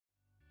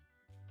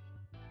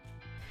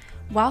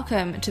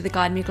Welcome to the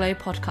Guide Me Glow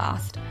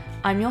podcast.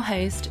 I'm your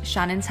host,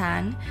 Shannon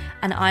Tang,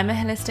 and I'm a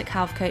holistic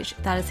health coach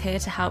that is here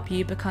to help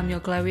you become your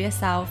glowier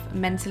self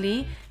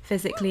mentally,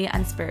 physically,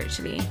 and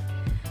spiritually.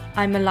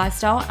 I'm a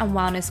lifestyle and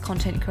wellness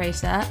content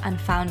creator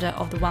and founder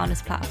of the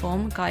wellness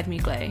platform Guide Me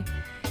Glow.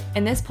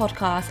 In this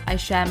podcast, I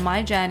share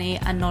my journey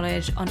and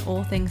knowledge on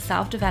all things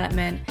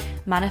self-development,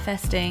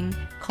 manifesting,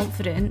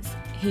 confidence,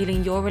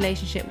 healing your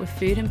relationship with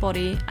food and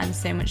body, and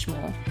so much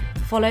more.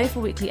 Follow for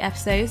weekly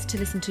episodes to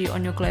listen to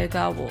on your Glow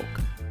Girl walk.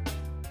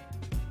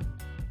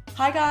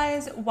 Hi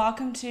guys,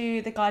 welcome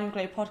to the Guide Me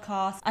Glow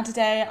podcast, and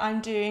today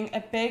I'm doing a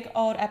big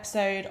old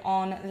episode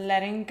on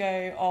letting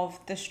go of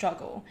the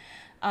struggle.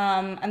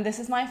 And this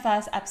is my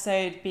first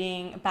episode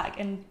being back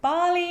in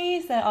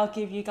Bali, so I'll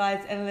give you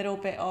guys a little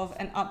bit of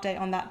an update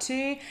on that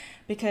too,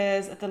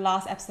 because the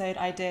last episode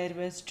I did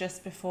was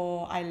just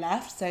before I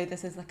left, so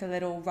this is like a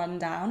little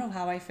rundown of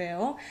how I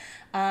feel.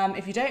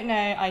 If you don't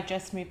know, I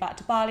just moved back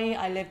to Bali.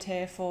 I lived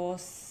here for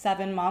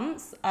 7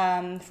 months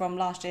from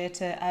last year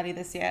to early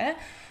this year.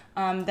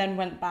 Then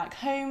went back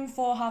home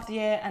for half the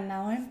year, and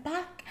now I'm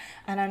back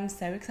and I'm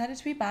so excited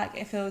to be back.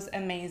 It feels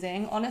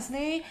amazing.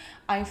 Honestly,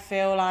 I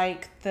feel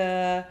like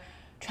the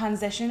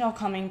transition of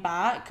coming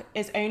back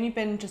it's only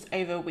been just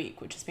over a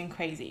week, which has been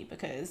crazy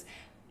because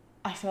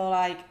I feel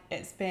like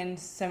it's been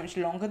so much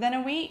longer than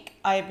a week.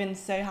 I've been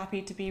so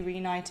happy to be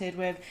reunited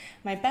with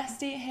my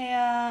bestie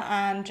here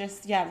and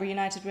just,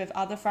 reunited with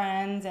other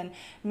friends and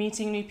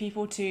meeting new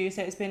people too.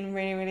 So it's been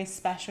really, really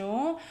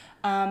special.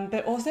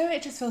 But also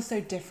it just feels so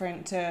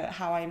different to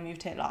how I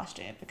moved here last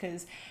year,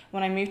 because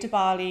when I moved to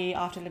Bali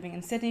after living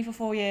in Sydney for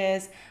 4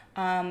 years,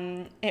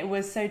 it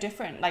was so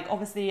different. Like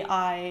obviously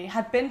I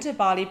had been to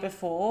Bali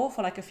before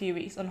for like a few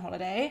weeks on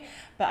holiday,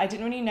 but I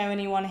didn't really know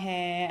anyone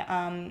here.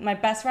 My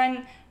best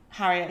friend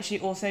Harriet, she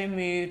also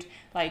moved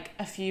like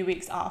a few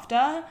weeks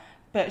after,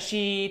 but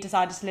she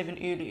decided to live in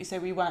Ulu, so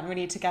we weren't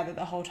really together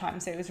the whole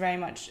time, so it was very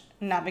much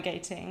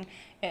navigating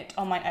it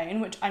on my own,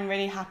 which I'm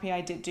really happy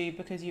I did do,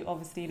 because you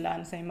obviously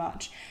learn so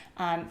much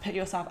and put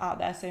yourself out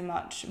there so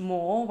much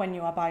more when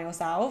you are by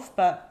yourself.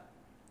 But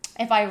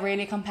if I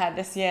really compare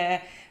this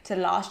year to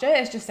last year,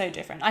 it's just so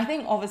different. I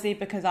think obviously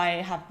because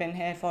I have been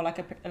here for like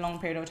a long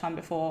period of time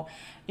before,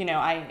 you know,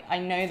 I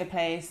know the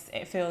place.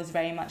 It feels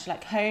very much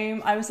like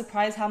home. I was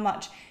surprised how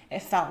much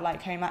it felt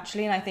like home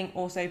actually. And I think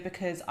also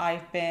because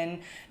I've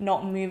been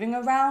not moving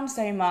around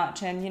so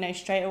much, and, you know,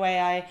 straight away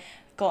I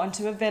got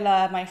into a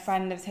villa. My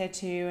friend lives here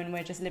too, and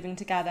we're just living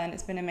together, and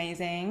it's been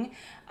amazing.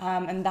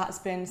 And that's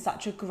been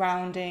such a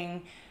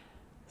grounding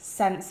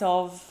sense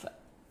of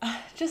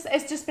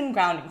it's just been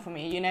grounding for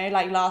me, you know.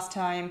 Like last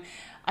time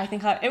I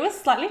think it was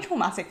slightly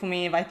traumatic for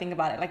me if I think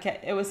about it. Like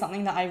it was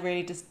something that I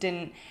really just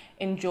didn't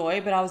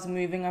enjoy, but I was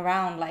moving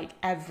around like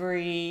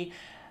every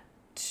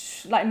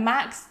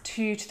max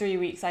 2 to 3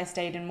 weeks I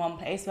stayed in one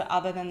place, but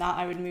other than that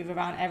I would move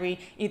around every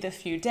either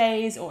few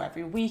days or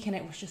every week, and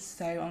it was just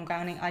so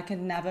ungrounding. I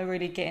could never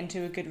really get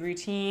into a good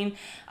routine.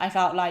 I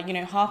felt like, you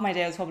know, half my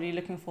day I was probably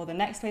looking for the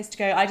next place to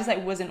go. I just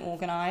like wasn't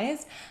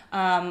organized.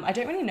 I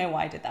don't really know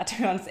why I did that, to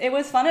be honest. It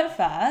was fun at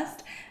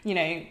first, you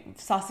know,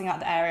 sussing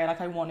out the area.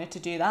 Like I wanted to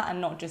do that and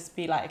not just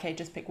be like, okay,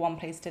 just pick one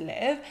place to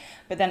live.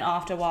 But then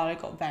after a while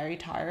it got very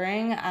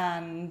tiring,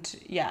 and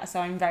so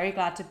I'm very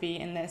glad to be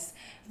in this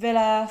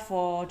villa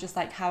for just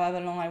like however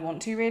long I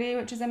want to, really,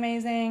 which is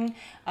amazing,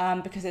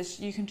 because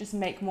you can just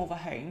make more of a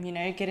home, you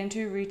know, get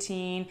into a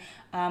routine.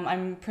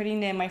 I'm pretty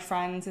near my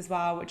friends as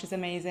well, which is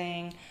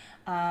amazing,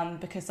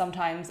 because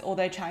sometimes,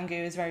 although Canggu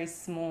is very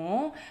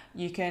small,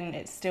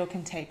 it still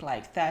can take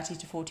like 30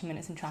 to 40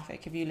 minutes in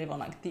traffic if you live on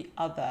like the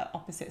other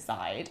opposite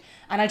side.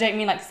 And I don't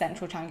mean like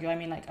central Canggu, I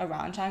mean like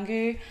around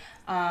Canggu.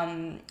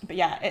 But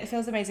it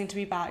feels amazing to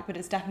be back, but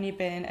it's definitely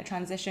been a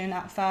transition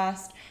at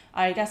first.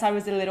 I guess I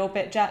was a little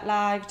bit jet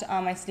lagged.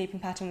 My sleeping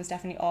pattern was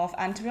definitely off,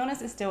 and to be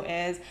honest, it still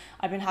is.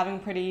 I've been having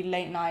pretty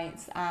late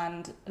nights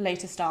and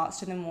later starts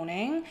to the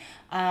morning,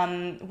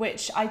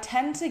 which I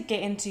tend to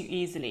get into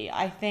easily.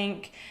 I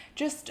think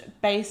just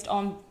based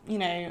on, you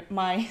know,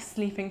 my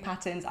sleeping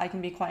patterns, I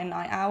can be quite a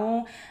night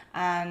owl,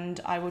 and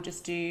I will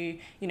just do,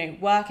 you know,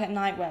 work at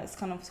night where it's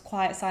kind of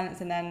quiet silence,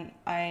 and then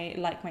I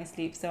like my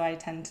sleep, so I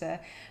tend to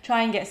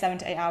try and get 7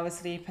 to 8 hours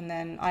sleep, and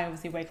then I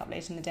obviously wake up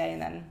late in the day,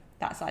 and then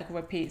that cycle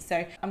repeats.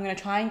 So I'm going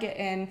to try and get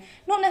in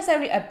not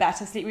necessarily a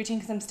better sleep routine,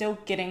 because I'm still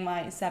getting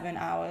my 7, 8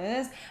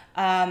 hours,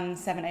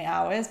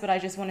 but I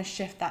just want to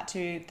shift that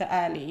to the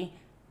early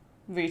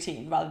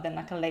routine rather than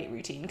like a late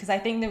routine, because I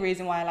think the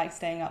reason why I like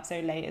staying up so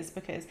late is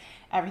because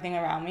everything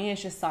around me is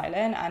just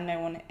silent and no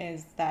one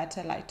is there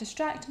to like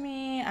distract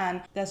me,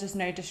 and there's just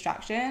no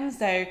distraction.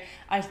 So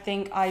I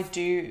think I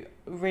do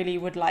really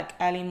would like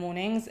early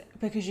mornings,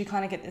 because you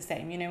kind of get the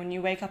same, you know, when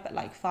you wake up at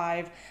like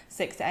 5,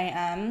 6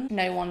 a.m,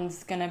 no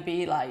one's gonna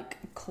be like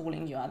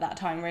calling you at that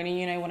time, really,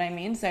 you know what I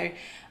mean? So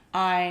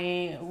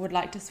I would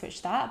like to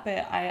switch that,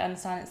 but I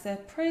understand it's a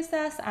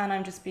process, and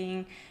I'm just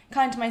being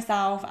kind to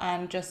myself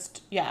and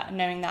just,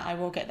 knowing that I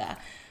will get there.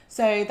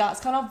 So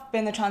that's kind of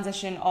been the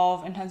transition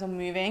in terms of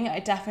moving.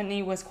 It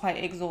definitely was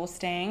quite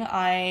exhausting.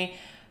 I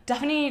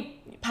definitely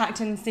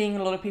packed in seeing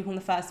a lot of people in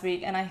the first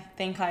week, and I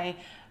think I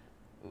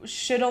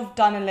should have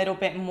done a little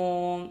bit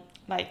more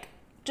like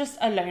just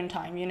alone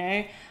time, you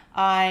know.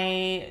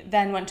 I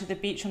then went to the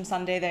beach on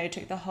Sunday though,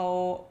 took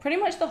pretty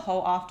much the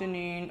whole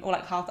afternoon, or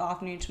like half the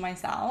afternoon, to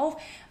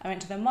myself. I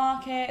went to the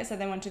market, so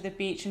then went to the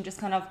beach and just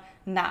kind of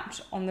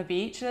napped on the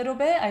beach a little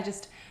bit. I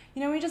just,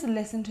 you know, we just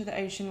listen to the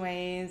ocean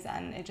waves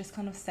and it just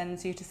kind of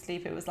sends you to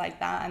sleep. It was like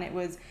that, and it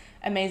was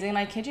amazing. And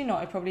I kid you not,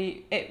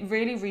 it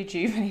really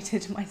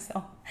rejuvenated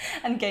myself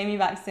and gave me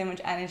back so much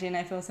energy, and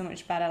I feel so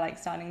much better like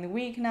starting the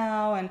week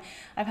now. And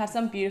I've had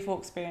some beautiful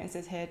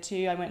experiences here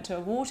too. I went to a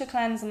water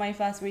cleanse on my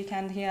first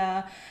weekend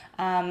here.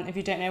 If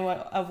you don't know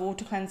what a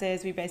water cleanse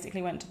is, we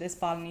basically went to this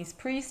Balinese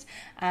priest,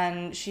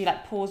 and she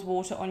like pours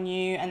water on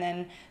you and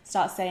then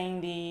starts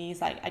saying these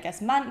like, I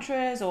guess,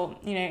 mantras, or,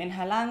 you know, in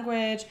her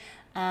language.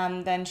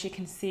 Then she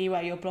can see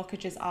where your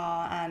blockages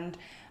are. And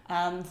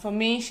for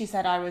me, she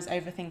said I was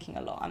overthinking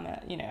a lot.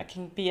 I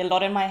can be a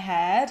lot in my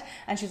head,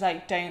 and she's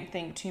like, don't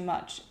think too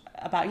much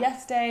about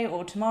yesterday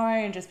or tomorrow,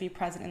 and just be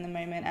present in the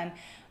moment. And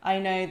I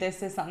know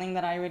this is something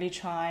that I really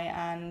try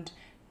and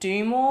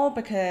do more,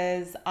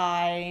 because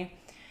I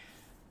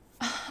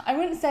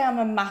wouldn't say I'm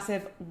a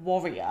massive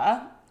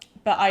worrier,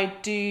 but I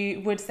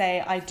would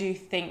say I do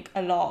think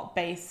a lot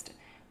based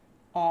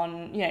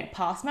on, you know,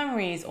 past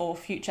memories or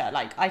future.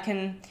 Like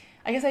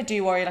I guess I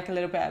do worry like a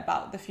little bit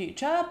about the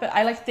future, but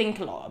I like think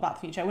a lot about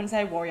the future. I wouldn't say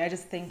I worry, I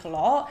just think a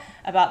lot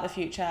about the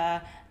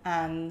future,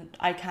 and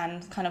I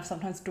can kind of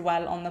sometimes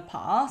dwell on the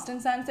past in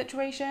certain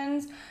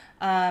situations.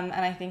 And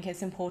I think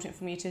it's important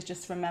for me to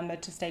just remember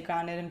to stay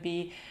grounded and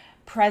be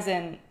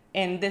present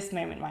in this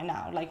moment right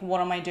now. Like,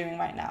 what am I doing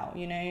right now?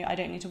 You know, I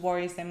don't need to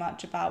worry so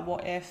much about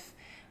what if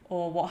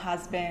or what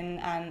has been,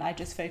 and I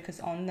just focus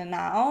on the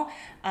now.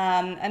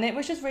 And it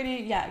was just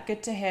really,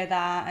 good to hear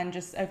that, and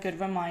just a good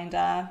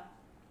reminder.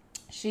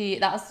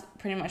 That was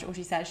pretty much all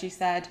she said. She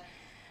said,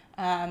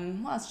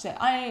 what else did she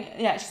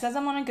say? She says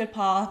I'm on a good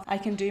path. I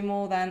can do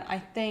more than I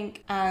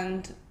think,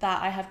 and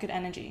that I have good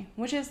energy,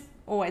 which is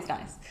always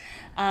nice.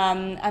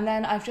 And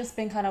then I've just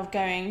been kind of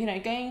going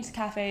to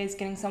cafes,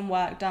 getting some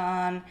work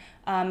done,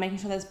 making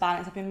sure there's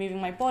balance. I've been moving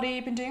my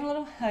body, been doing a lot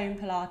of home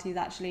Pilates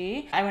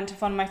actually. I went to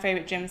one of my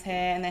favorite gyms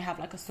here, and they have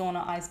like a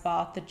sauna, ice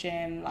bath, the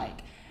gym,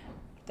 like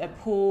the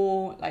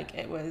pool, like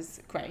it was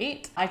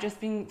great. I've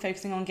just been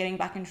focusing on getting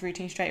back into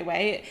routine straight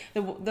away.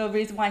 The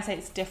reason why I say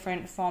it's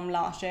different from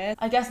last year,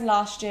 I guess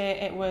last year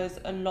it was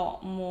a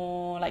lot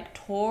more like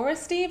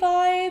touristy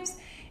vibes,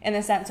 in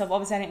the sense of,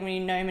 obviously I didn't really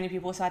know many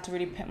people, so I had to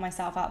really put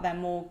myself out there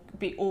more.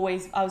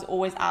 I was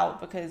always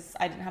out because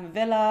I didn't have a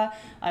villa.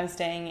 I was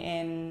staying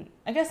in,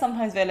 I guess,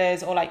 sometimes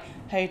villas or like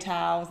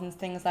hotels and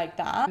things like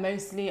that.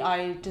 Mostly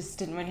I just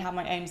didn't really have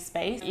my own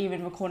space.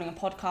 Even recording a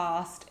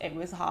podcast, it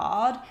was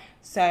hard.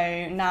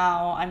 So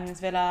now I'm in this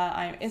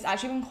villa. It's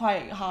actually been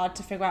quite hard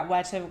to figure out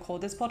where to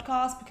record this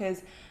podcast,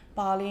 because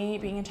Bali,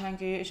 being in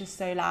Canggu, is just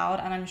so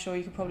loud, and I'm sure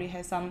you could probably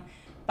hear some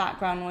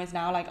background noise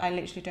now. Like, I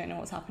literally don't know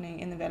what's happening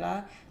in the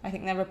villa. I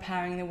think they're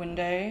repairing the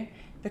window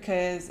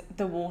because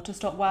the water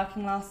stopped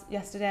working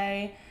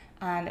yesterday,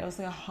 and it was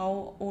like a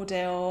whole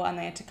ordeal, and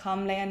they had to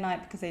come late at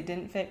night because they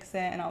didn't fix it.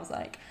 And I was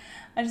like,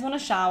 I just want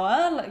to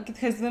shower, like,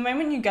 because the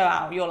moment you go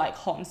out, you're like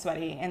hot and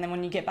sweaty, and then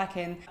when you get back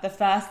in, the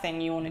first thing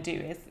you want to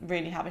do is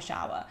really have a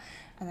shower.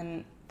 And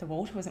then the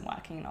water wasn't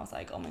working, and I was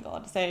like, oh my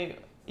god. So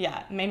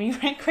yeah, made me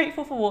very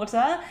grateful for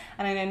water,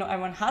 and I know not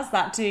everyone has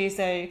that too,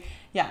 so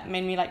yeah,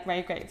 made me like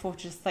very grateful for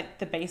just like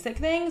the basic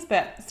things.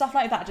 But stuff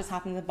like that just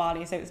happens in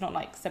Bali, so it's not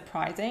like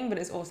surprising, but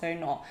it's also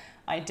not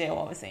ideal,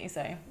 obviously.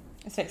 So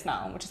it's fixed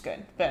now, which is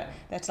good, but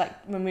they had to like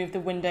remove the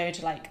window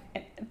to like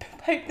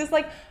poke this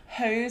like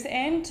hose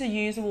in to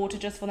use the water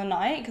just for the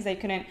night, because they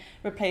couldn't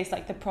fix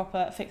the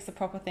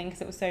proper thing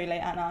because it was so late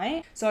at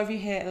night. So if you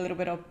hear a little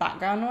bit of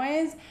background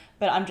noise,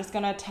 but I'm just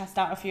gonna test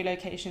out a few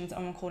locations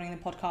on recording the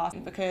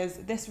podcast, because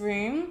this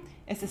room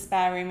is the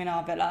spare room in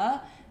our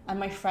villa, and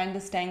my friend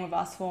is staying with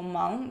us for a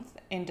month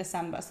in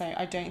December, so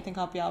I don't think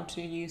I'll be able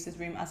to use this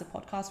room as a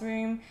podcast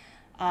room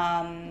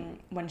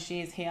when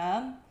she is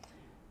here.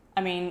 I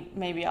mean,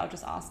 maybe I'll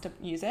just ask to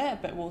use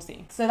it, but we'll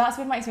see. So that's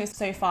been my experience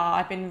so far.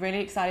 I've been really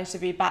excited to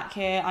be back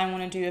here. I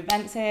want to do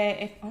events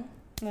here.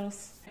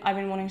 I've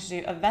been wanting to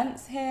do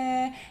events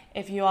here.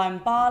 If you are in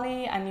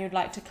Bali and you'd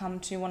like to come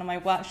to one of my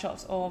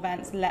workshops or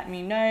events, let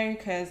me know,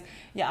 because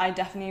I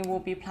definitely will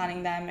be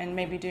planning them and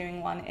maybe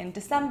doing one in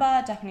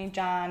December, definitely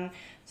Jan.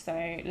 So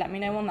let me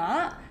know on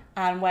that,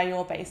 and where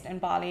you're based in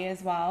Bali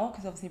as well,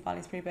 because obviously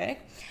Bali's pretty big.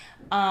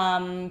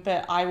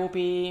 But I will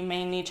be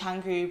mainly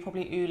Canggu,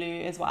 probably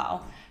Ulu as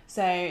well.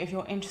 So if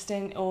you're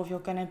interested, or if you're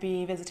going to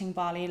be visiting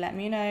Bali, let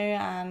me know.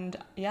 And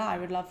I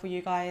would love for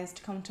you guys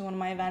to come to one of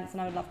my events,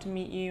 and I would love to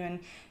meet you and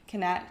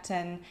connect.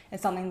 And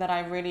it's something that I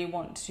really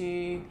want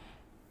to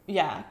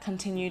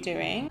continue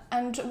doing.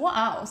 And what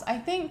else? I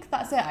think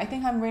that's it. I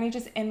think I'm really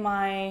just in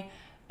my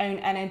own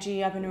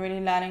energy. I've been really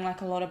learning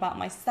like a lot about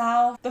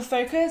myself. The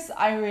focus,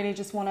 I really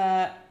just want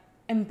to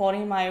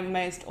embody my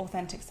most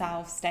authentic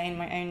self, stay in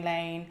my own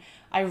lane.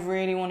 I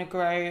really want to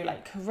grow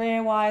like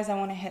career-wise. I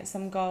want to hit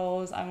some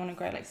goals. I want to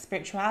grow like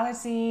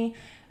spirituality.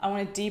 I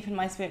want to deepen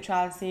my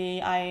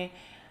spirituality. I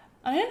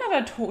don't know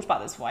if I've talked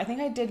about this before. I think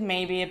I did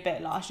maybe a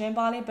bit last year in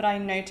Bali, but I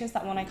noticed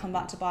that when I come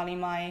back to Bali,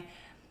 my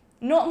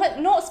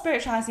not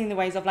spirituality in the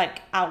ways of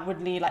like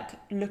outwardly like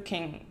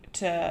looking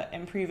to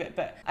improve it,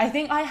 but I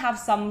think I have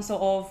some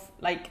sort of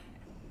like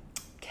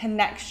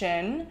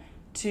connection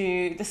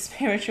to the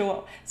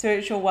spiritual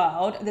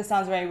world. This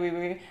sounds very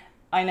woo-woo,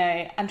 I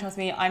know, and trust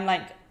me, I'm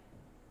like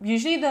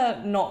usually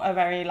not a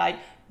very like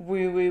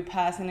woo-woo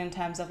person in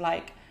terms of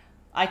like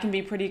I can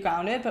be pretty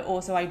grounded, but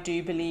also I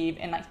do believe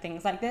in like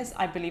things like this.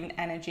 I believe in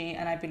energy,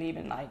 and I believe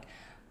in like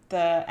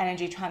the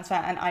energy transfer,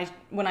 and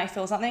when I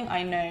feel something,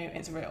 I know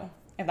it's real,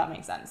 if that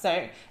makes sense.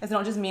 So it's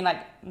not just me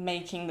like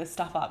making this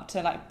stuff up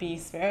to like be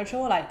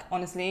spiritual. Like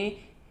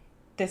honestly,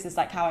 this is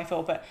like how I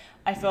feel, but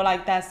I feel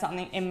like there's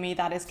something in me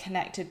that is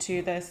connected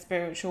to the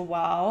spiritual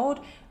world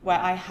where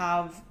I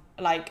have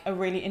like a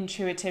really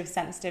intuitive,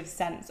 sensitive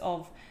sense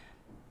of,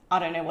 I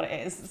don't know what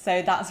it is.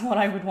 So that's what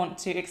I would want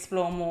to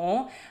explore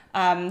more.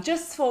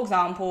 Just for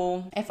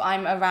example, if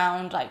I'm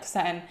around like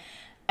certain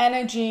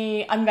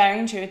energy, I'm very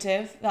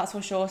intuitive, that's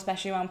for sure,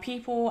 especially around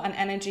people and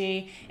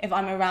energy. If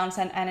I'm around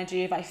certain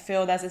energy, if I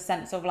feel there's a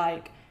sense of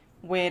like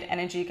weird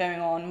energy going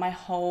on, my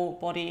whole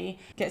body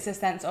gets a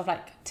sense of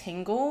like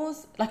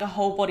tingles, like a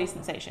whole body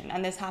sensation.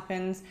 And this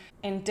happens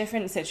in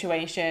different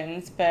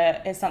situations,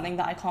 but it's something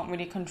that I can't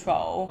really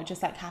control. It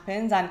just like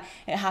happens. And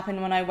it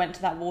happened when I went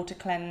to that water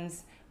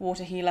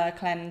healer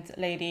cleanse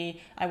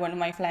lady. I went with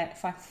my friend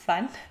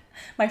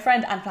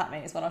and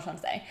flatmate is what I was trying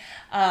to say.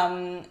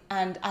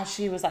 And as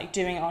she was like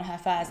doing it on her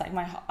first, like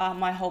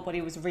my whole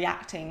body was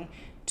reacting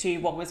to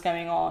what was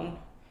going on,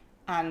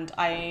 and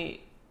I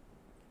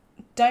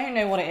don't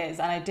know what it is,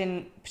 and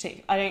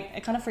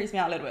it kind of freaks me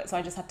out a little bit, so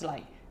I just had to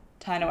like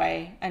turn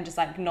away and just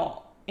like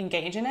not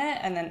engage in it,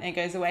 and then it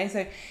goes away.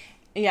 So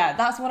yeah,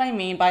 that's what I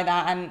mean by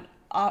that. And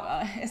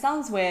it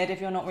sounds weird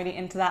if you're not really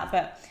into that,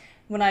 but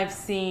when I've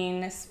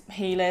seen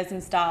healers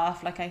and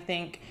stuff, like I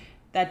think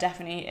there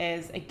definitely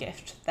is a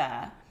gift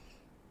there.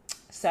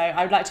 So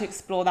I would like to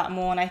explore that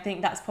more, and I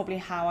think that's probably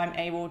how I'm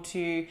able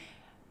to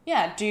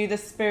do the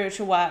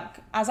spiritual work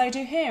as I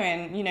do here,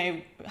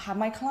 and have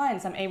my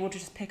clients. I'm able to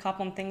just pick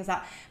up on things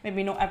that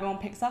maybe not everyone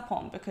picks up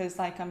on, because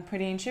like I'm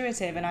pretty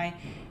intuitive, and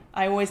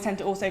I always tend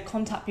to also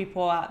contact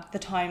people at the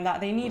time that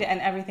they need it and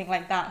everything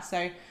like that.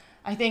 So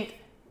I think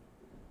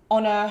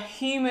on a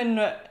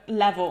human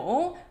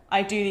level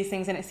I do these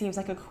things and it seems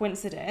like a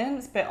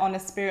coincidence, but on a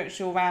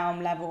spiritual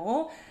realm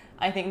level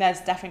I think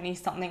there's definitely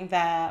something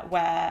there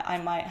where I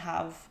might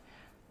have,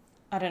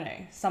 I don't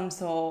know, some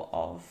sort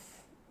of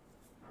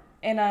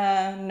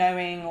inner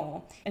knowing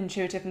or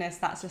intuitiveness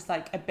that's just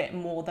like a bit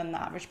more than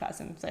the average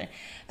person. So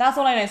that's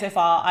all I know so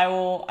far.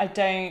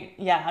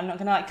 I'm not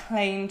gonna like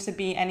claim to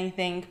be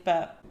anything,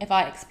 but if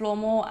I explore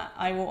more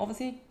I will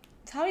obviously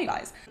tell you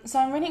guys. So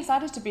I'm really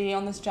excited to be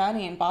on this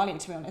journey in Bali,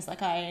 to be honest.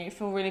 Like I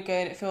feel really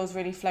good. It feels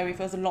really flowy. It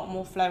feels a lot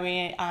more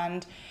flowy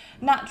and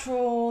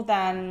natural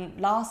than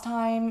last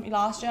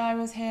year I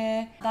was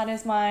here. That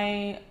is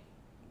my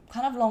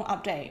kind of long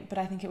update, but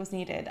I think it was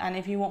needed. And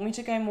if you want me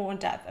to go more in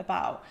depth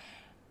about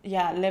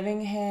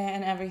living here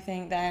and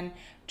everything, then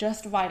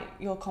just write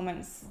your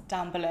comments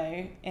down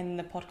below in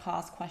the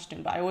podcast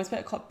question. But I always put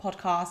a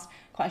podcast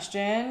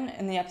question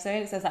in the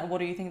episode. It says like, what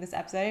do you think of this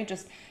episode?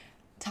 Just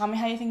tell me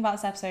how you think about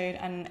this episode,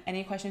 and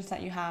any questions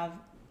that you have,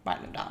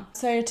 write them down.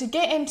 So to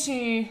get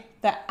into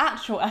the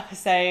actual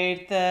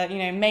episode, the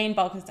main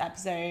bulk of this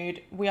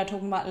episode, we are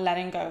talking about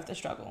letting go of the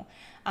struggle.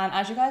 And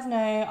as you guys know,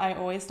 I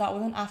always start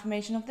with an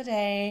affirmation of the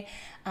day.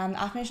 And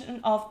the affirmation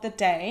of the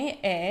day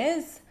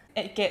is,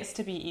 it gets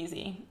to be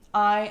easy.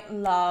 I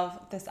love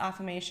this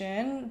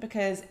affirmation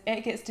because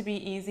it gets to be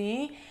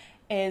easy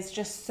is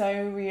just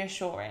so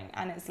reassuring,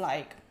 and it's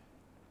like,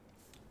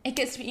 it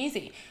gets to be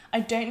easy. I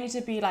don't need to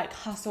be like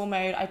hustle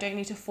mode. I don't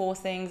need to force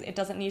things. It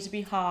doesn't need to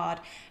be hard.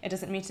 It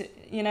doesn't need to,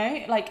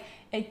 like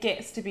it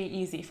gets to be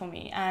easy for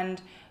me.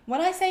 And when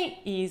I say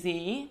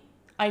easy,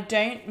 I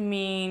don't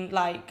mean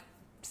like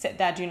sit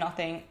there, do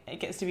nothing.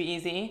 It gets to be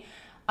easy.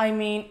 I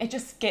mean, it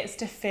just gets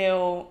to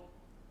feel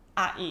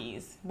at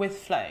ease with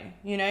flow,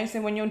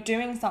 So when you're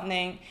doing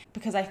something,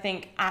 because I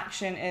think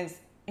action is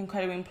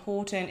incredibly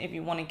important if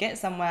you want to get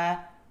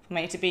somewhere from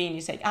A to B and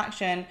you take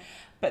action,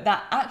 but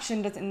that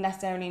action doesn't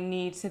necessarily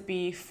need to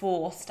be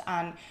forced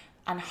and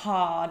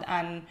hard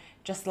and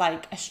just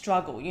like a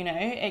struggle,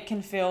 It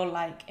can feel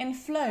like in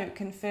flow, it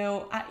can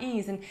feel at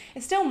ease, and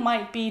it still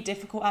might be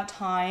difficult at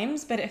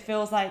times, but it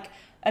feels like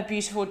a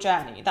beautiful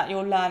journey that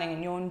you're learning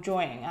and you're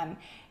enjoying, and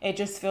it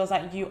just feels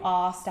like you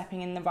are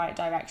stepping in the right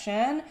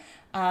direction.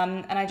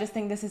 And I just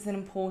think this is an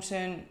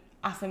important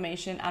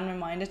affirmation and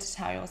reminder to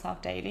tell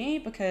yourself daily,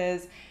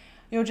 because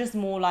you're just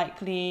more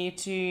likely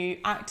to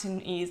act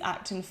in ease,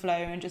 act in flow,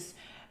 and just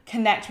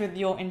connect with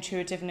your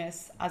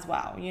intuitiveness as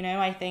well.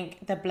 I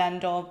think the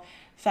blend of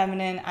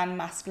feminine and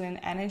masculine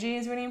energy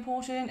is really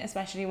important,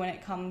 especially when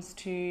it comes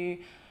to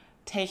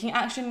taking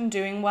action and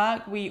doing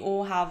work. We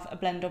all have a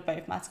blend of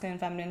both masculine and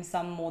feminine,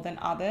 some more than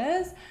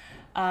others,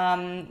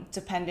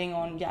 depending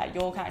on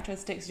your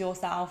characteristics,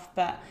 yourself.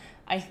 But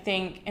I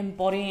think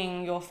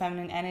embodying your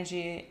feminine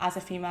energy as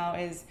a female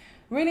is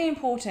really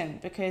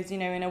important, because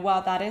in a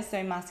world that is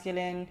so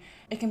masculine,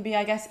 it can be,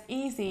 I guess,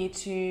 easy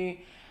to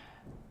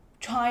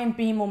try and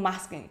be more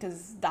masculine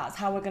because that's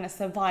how we're going to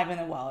survive in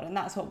the world, and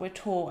that's what we're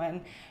taught,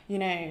 and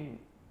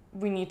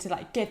we need to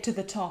like get to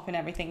the top and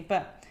everything.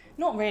 But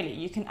not really.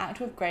 You can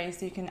act with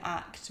grace, you can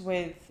act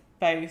with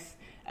both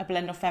a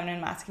blend of feminine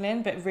and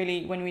masculine, but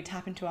really when we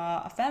tap into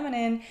our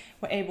feminine,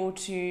 we're able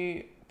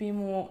to be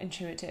more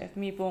intuitive,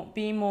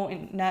 be more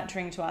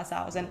nurturing to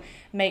ourselves, and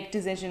make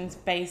decisions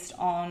based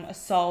on a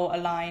soul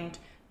aligned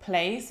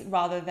place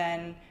rather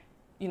than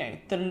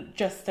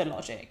just the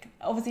logic.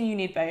 Obviously you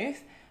need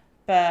both,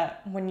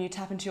 but when you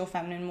tap into your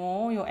feminine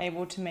more, you're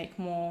able to make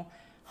more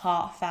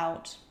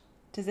heartfelt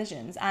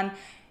decisions. And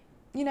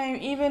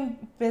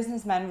even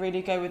businessmen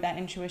really go with their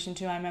intuition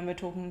too. I remember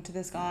talking to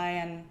this guy,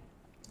 and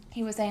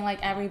he was saying like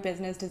every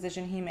business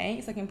decision he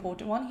makes, like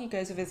important one, he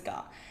goes with his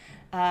gut.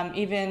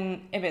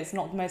 Even if it's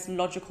not the most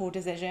logical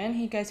decision,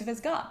 he goes with his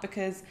gut,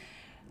 because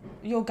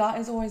your gut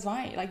is always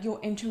right. Like your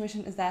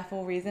intuition is there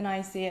for a reason.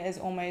 I see it as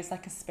almost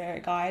like a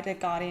spirit guide, a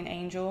guardian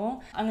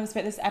angel. I'm going to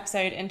split this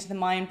episode into the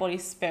mind, body,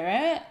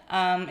 spirit.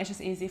 It's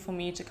just easy for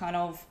me to kind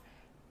of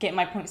get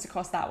my points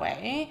across that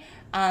way.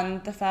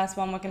 And the first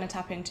one we're going to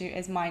tap into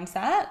is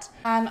mindset.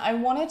 And I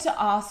wanted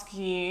to ask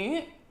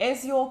you,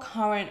 is your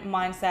current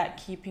mindset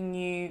keeping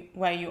you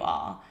where you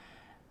are?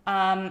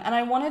 And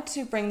I wanted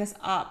to bring this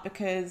up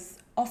because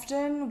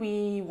often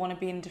we want to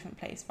be in a different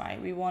place,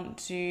 right? We want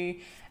to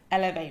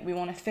elevate. We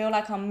want to feel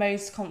like our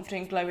most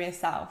confident, glorious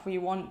self. We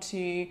want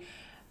to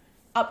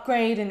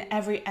upgrade in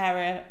every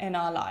area in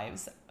our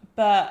lives.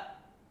 But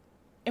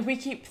if we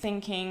keep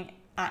thinking,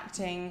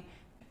 acting,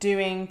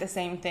 doing the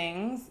same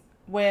things,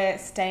 we're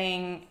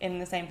staying in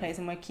the same place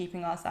and we're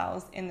keeping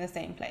ourselves in the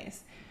same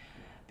place,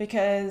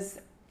 because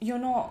you're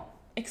not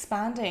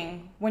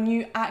expanding. When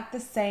you act the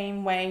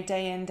same way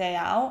day in, day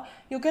out,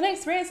 you're going to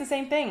experience the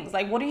same things.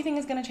 Like, what do you think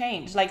is going to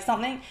change? Like,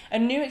 a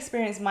new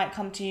experience might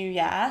come to you,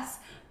 yes,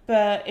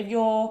 but if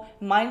your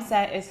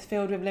mindset is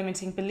filled with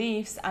limiting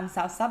beliefs and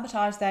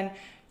self-sabotage, then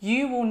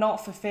you will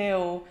not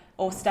fulfill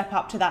or step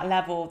up to that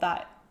level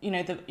that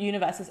the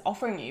universe is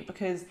offering you,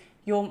 because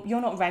you're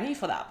not ready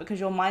for that, because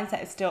your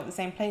mindset is still at the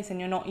same place, and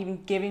you're not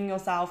even giving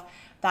yourself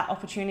that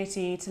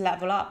opportunity to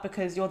level up,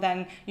 because you're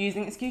then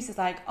using excuses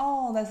like,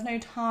 oh, there's no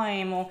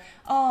time, or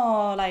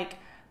oh, like,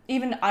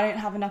 even I don't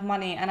have enough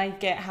money. And I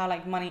get how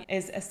like money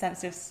is a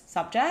sensitive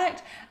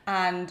subject,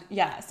 and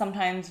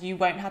sometimes you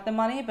won't have the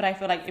money, but I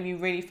feel like if you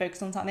really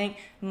focus on something,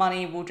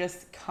 money will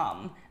just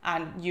come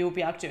and you'll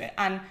be able to do it.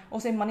 And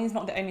also, money is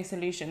not the only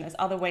solution. There's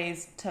other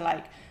ways to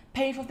like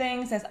pay for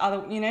things, there's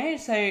other,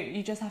 so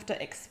you just have to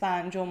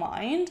expand your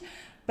mind.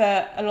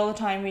 But a lot of the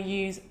time we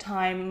use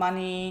time,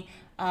 money,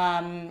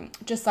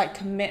 just like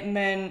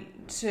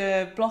commitment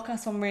to block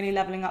us from really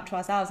leveling up to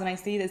ourselves. And I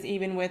see this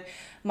even with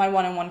my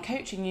one-on-one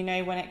coaching.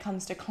 When it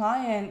comes to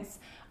clients,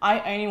 I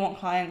only want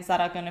clients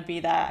that are going to be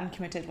there and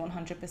committed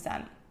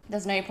 100%.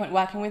 There's no point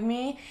working with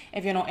me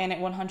if you're not in it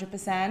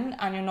 100%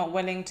 and you're not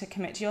willing to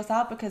commit to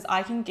yourself, because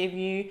I can give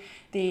you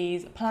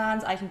these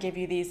plans, I can give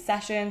you these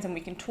sessions, and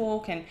we can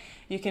talk and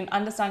you can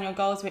understand your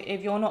goals. But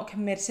if you're not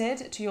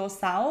committed to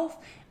yourself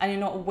and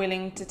you're not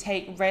willing to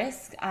take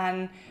risk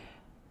and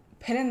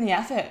put in the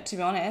effort, to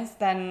be honest,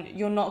 then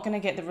you're not going to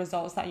get the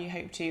results that you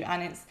hope to.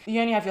 And you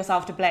only have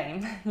yourself to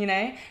blame.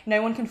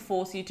 No one can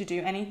force you to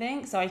do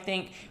anything. So I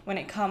think when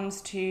it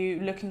comes to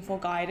looking for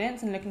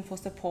guidance and looking for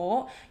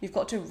support, you've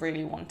got to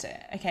really want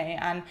it. Okay.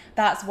 And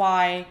that's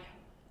why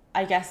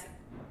I guess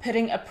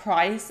putting a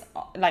price,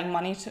 like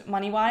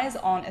money wise,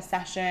 on a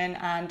session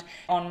and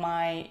on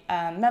my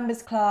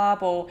members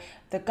club or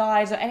the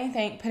guides or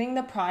anything, putting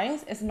the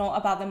price is not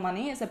about the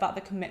money, it's about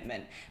the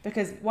commitment.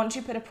 Because once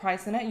you put a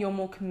price on it, you're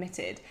more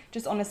committed,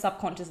 just on a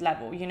subconscious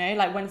level.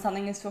 Like when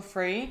something is for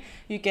free,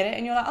 you get it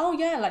and you're like, oh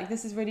yeah, like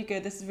this is really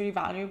good, this is really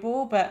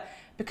valuable. But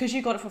because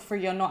you got it for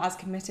free, you're not as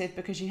committed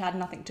because you had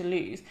nothing to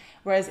lose.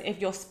 Whereas if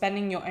you're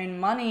spending your own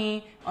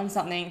money on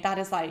something, that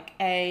is like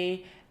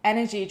a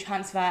energy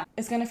transfer.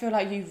 It's going to feel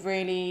like you've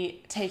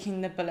really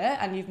taken the bullet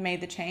and you've made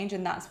the change,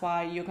 and that's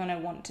why you're going to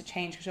want to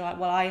change, because you're like,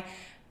 well, I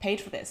paid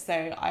for this,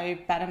 so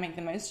I better make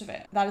the most of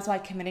it. That is why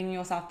committing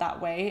yourself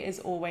that way is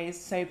always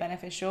so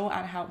beneficial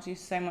and helps you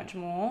so much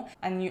more,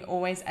 and you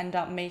always end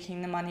up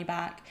making the money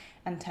back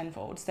and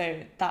tenfold.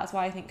 So that's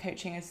why I think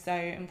coaching is so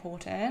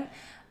important.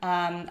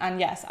 And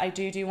yes, I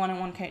do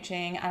one-on-one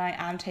coaching, and I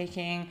am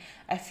taking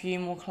a few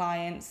more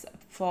clients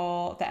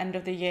for the end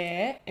of the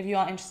year. If you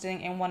are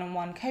interested in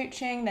one-on-one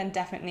coaching, then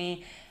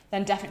definitely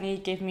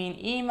give me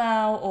an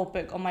email or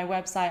book on my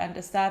website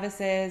under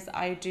services.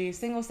 I do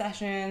single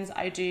sessions,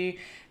 I do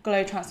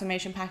glow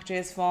transformation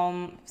packages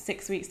from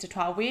 6 weeks to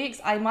 12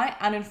 weeks. I might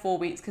add in 4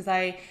 weeks because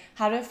I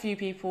had a few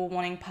people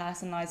wanting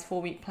personalized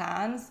 4-week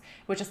plans,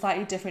 which are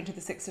slightly different to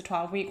the 6 to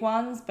 12 week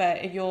ones.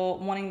 But if you're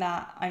wanting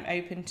that, I'm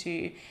open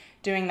to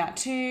doing that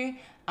too.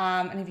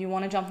 And if you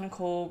want to jump on a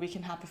call, we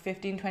can have a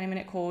 15-20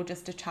 minute call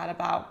just to chat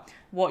about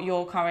what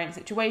your current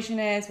situation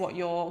is, what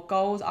your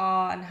goals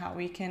are, and how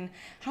we can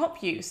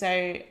help you. So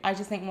I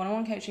just think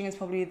one-on-one coaching is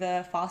probably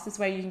the fastest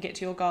way you can get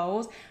to your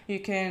goals. You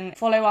can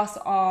follow us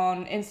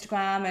on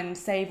Instagram and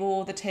save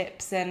all the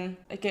tips and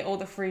get all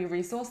the free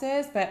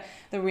resources. But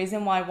the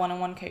reason why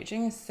one-on-one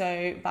coaching is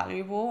so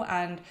valuable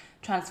and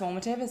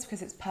transformative is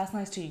because it's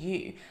personalized to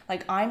you.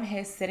 Like, I'm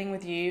here sitting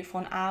with you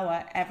for an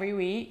hour every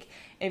week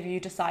if you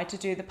decide to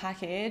do the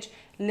package,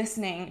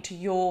 listening to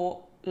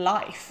your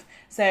life.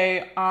 So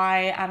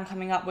I am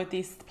coming up with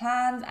these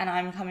plans and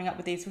I'm coming up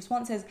with these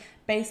responses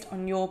based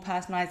on your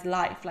personalized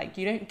life. Like,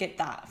 you don't get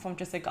that from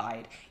just a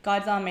guide.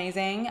 Guides are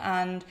amazing,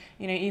 and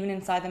even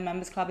inside the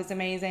members club is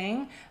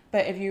amazing.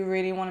 But if you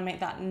really want to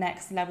make that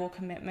next level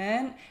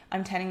commitment,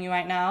 I'm telling you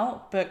right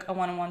now, book a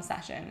one-on-one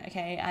session,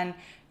 okay? And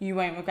you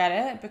won't regret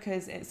it,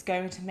 because it's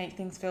going to make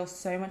things feel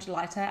so much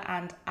lighter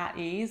and at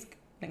ease,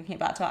 linking it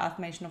back to our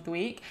affirmation of the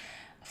week,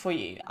 for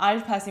you. I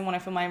personally want to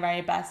feel my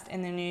very best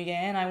in the new year,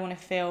 and I want to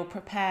feel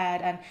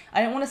prepared, and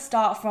I don't want to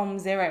start from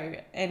zero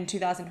in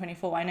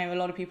 2024. I know a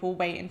lot of people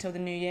wait until the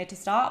new year to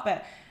start,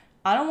 but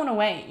I don't want to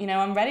wait.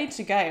 I'm ready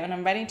to go and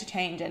I'm ready to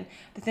change. And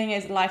the thing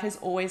is, life is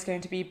always going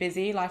to be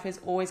busy. Life is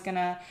always going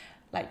to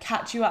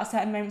catch you at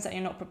certain moments that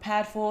you're not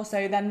prepared for.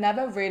 So there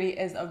never really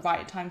is a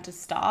right time to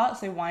start.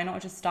 So why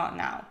not just start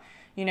now?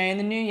 In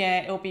the new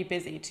year, it'll be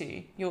busy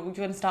too. You're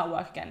going to start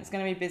work again. It's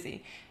going to be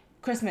busy.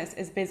 Christmas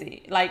is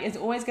busy. It's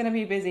always going to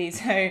be busy.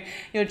 So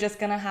you're just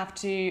going to have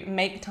to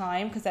make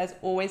time, because there's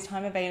always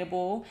time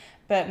available.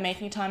 But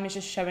making time is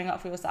just showing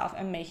up for yourself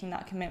and making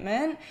that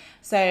commitment.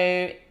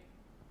 So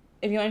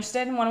if you're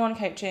interested in one-on-one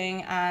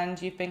coaching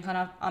and you've been kind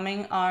of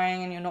umming,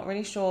 ahhing, and you're not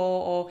really sure,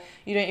 or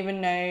you don't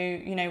even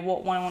know,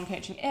 what one-on-one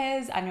coaching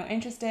is, and you're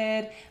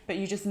interested, but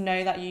you just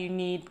know that you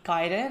need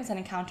guidance and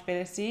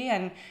accountability,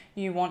 and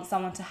you want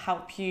someone to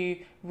help you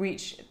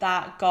reach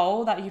that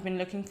goal that you've been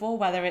looking for,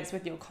 whether it's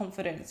with your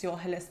confidence, your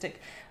holistic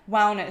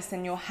wellness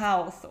and your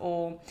health,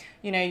 or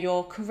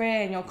your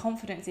career and your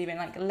confidence, even,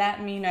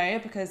 let me know,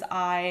 because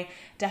I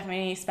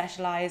definitely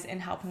specialize in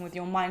helping with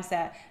your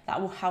mindset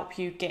that will help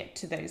you get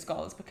to those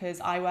goals,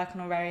 because I work in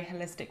a very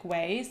holistic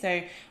way.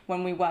 So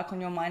when we work on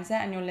your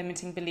mindset and your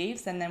limiting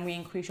beliefs, and then we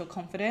increase your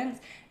confidence,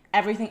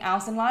 everything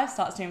else in life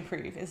starts to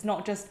improve. It's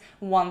not just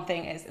one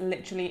thing, it's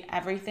literally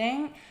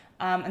everything.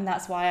 And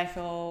that's why I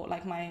feel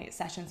like my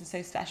sessions are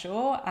so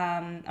special.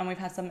 And we've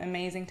had some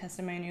amazing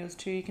testimonials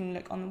too. You can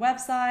look on the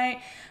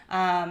website.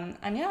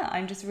 And yeah,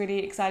 I'm just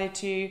really excited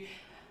to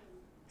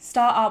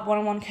start up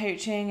one-on-one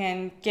coaching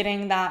and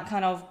getting that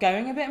kind of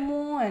going a bit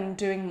more and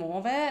doing more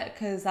of it,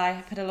 because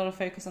I put a lot of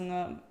focus on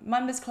the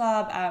members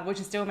club, which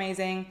is still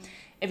amazing.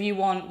 If you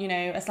want,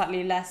 a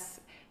slightly less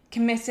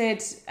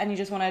committed, and you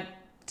just want to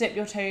dip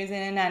your toes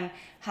in and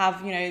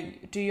have,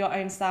 do your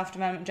own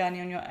self-development journey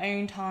on your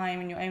own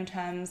time, in your own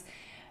terms,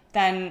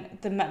 then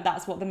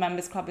that's what the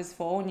members club is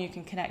for, and you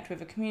can connect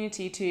with a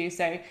community too.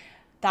 So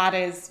that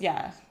is,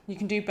 you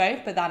can do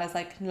both, but that is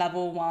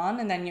level 1,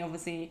 and then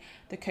obviously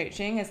the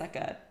coaching is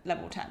a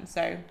level 10.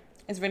 So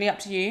it's really up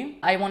to you.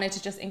 I wanted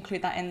to just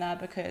include that in there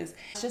because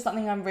it's just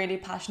something I'm really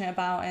passionate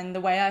about, and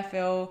the way I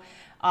feel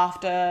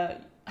after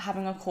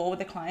having a call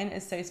with a client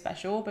is so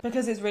special,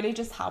 because it's really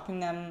just helping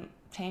them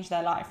change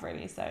their life,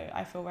 really. So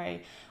I feel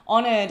very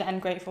honored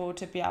and grateful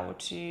to be able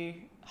to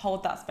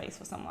hold that space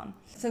for someone.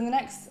 So the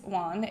next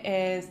one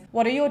is,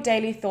 what are your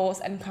daily thoughts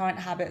and current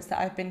habits that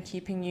have been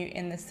keeping you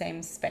in the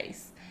same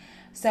space?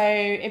 So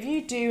if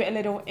you do a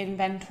little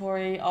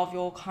inventory of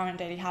your current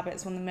daily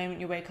habits from the moment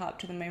you wake up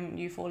to the moment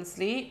you fall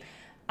asleep,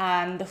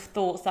 and the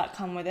thoughts that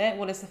come with it,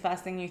 what is the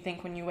first thing you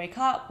think when you wake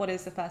up? What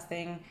is the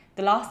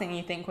last thing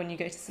you think when you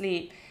go to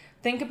sleep?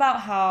 Think about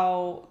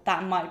how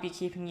that might be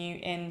keeping you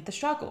in the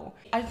struggle.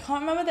 I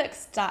can't remember the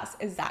stats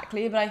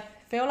exactly, but I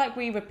feel like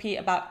we repeat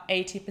about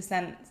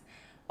 80%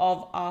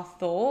 of our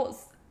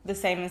thoughts the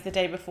same as the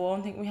day before.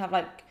 I think we have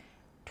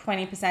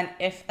 20%,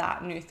 if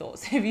that, new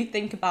thoughts. If you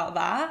think about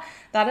that,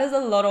 that is a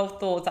lot of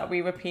thoughts that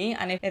we repeat.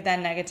 And if they're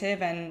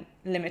negative and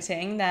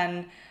limiting,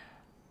 then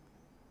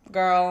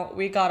girl,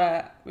 we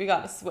gotta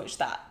switch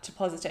that to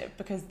positive,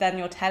 because then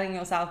you're telling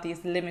yourself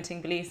these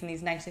limiting beliefs and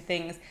these negative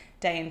things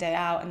day in, day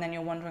out, and then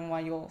you're wondering why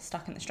you're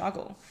stuck in the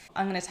struggle.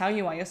 I'm going to tell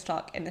you why you're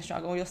stuck in the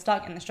struggle. You're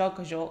stuck in the struggle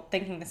because you're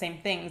thinking the same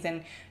things,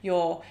 and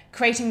you're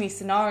creating these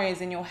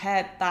scenarios in your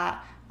head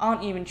that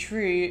aren't even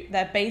true.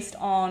 They're based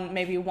on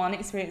maybe one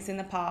experience in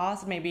the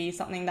past, maybe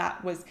something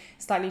that was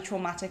slightly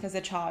traumatic as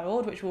a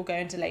child, which we'll go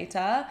into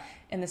later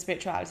in the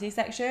spirituality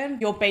section.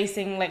 You're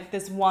basing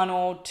this one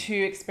or two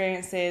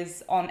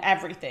experiences on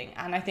everything.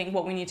 And I think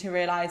what we need to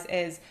realize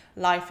is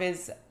life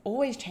is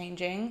always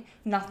changing.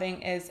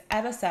 Nothing is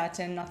ever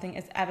certain. Nothing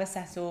is ever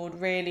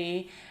settled,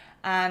 really.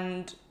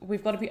 And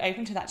we've got to be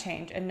open to that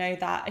change and know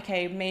that,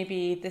 okay,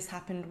 maybe this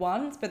happened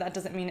once, but that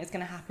doesn't mean it's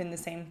going to happen the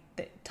same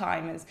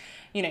time as,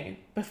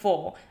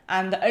 before.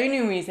 And the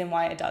only reason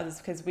why it does is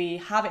because we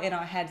have it in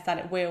our heads that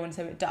it will, and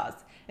so it does.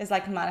 It's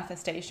like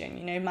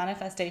manifestation.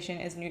 Manifestation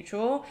is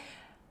neutral.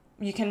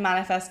 you can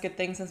manifest good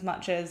things as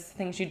much as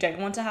things you don't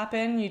want to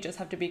happen. You just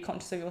have to be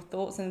conscious of your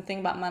thoughts. And the thing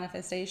about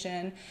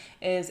manifestation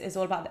is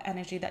all about the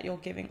energy that you're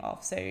giving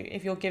off. So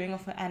if you're giving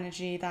off an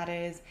energy that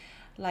is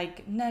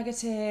like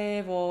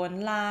negative or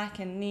in lack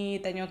and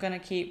need, then you're going to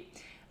keep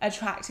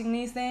attracting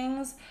these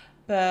things.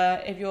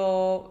 But if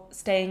you're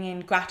staying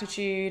in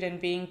gratitude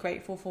and being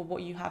grateful for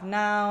what you have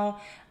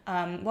now,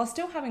 while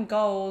still having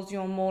goals,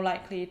 you're more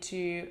likely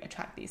to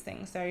attract these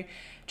things. So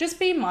just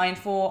be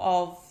mindful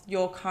of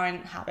your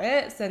current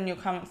habits and your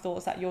current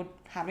thoughts that you're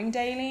having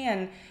daily,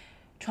 and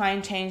try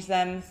and change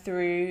them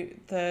through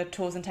the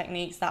tools and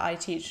techniques that I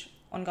teach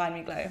on Guide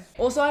Me Glow.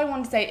 Also, I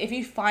want to say, if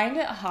you find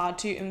it hard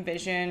to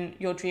envision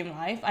your dream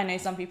life, I know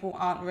some people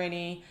aren't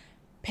really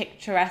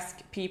picturesque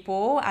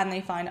people and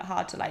they find it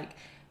hard to like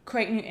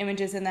create new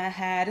images in their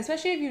head,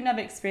 especially if you've never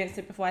experienced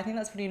it before. I think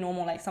that's pretty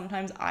normal. Like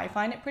sometimes I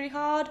find it pretty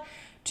hard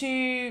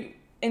to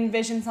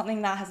envision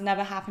something that has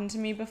never happened to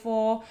me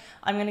before.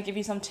 I'm going to give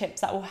you some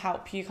tips that will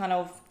help you kind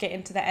of get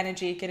into the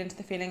energy, get into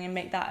the feeling, and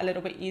make that a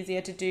little bit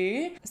easier to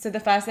do. So the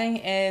first thing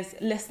is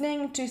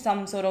listening to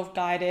some sort of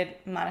guided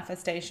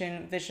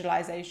manifestation,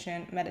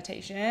 visualization,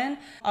 meditation.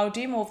 I'll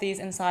do more of these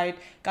inside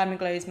Guide Me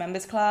Glow's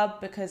members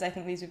club because I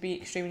think these would be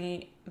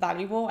extremely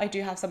valuable. I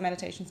do have some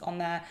meditations on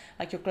there,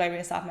 like your Glow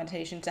Yourself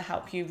meditation, to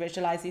help you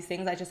visualize these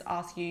things. I just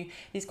ask you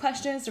these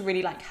questions to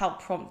really like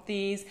help prompt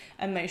these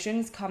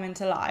emotions come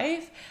into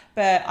life.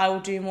 But I will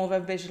do more of a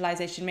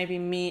visualization, maybe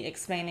me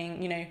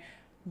explaining, you know,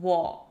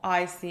 what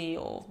I see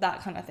or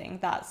that kind of thing.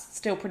 That's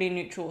still pretty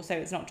neutral, so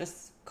it's not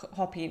just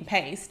copy and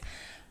paste.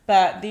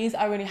 But these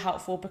are really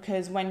helpful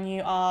because when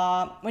you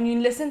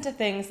listen to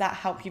things that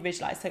help you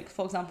visualize, so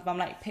for example, if I'm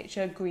like,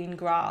 picture green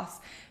grass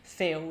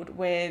field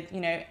with,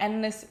 you know,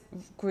 endless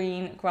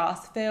green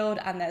grass field,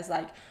 and there's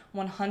like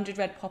 100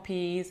 red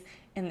poppies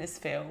in this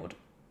field,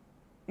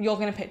 you're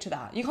going to picture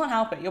that. You can't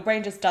help it. Your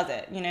brain just does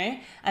it, you know?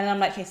 And then I'm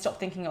like, hey, stop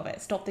thinking of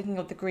it. Stop thinking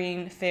of the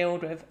green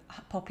field with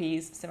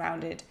poppies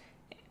surrounded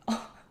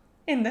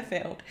in the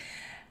field.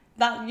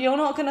 That you're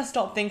not going to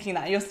stop thinking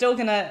that. You're still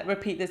going to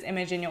repeat this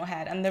image in your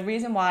head. And the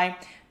reason why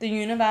the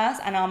universe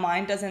and our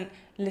mind doesn't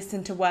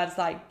listen to words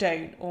like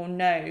don't or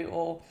no,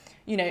 or,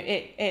 you know,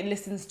 it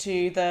listens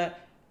to the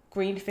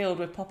green field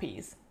with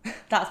poppies.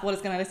 That's what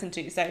it's going to listen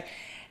to. So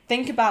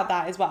think about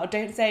that as well.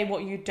 Don't say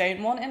what you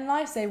don't want in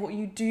life. Say what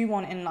you do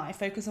want in life.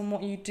 Focus on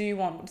what you do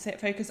want.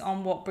 Focus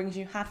on what brings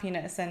you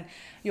happiness, and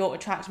you'll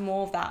attract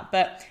more of that.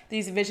 But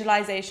these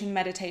visualization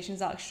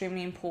meditations are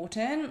extremely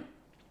important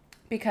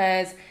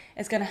because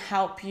it's going to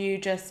help you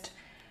just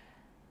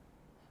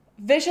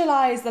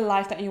visualize the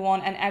life that you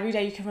want, and every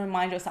day you can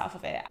remind yourself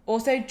of it.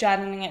 Also,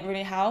 journaling it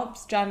really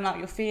helps. Journaling out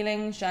your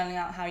feelings, journaling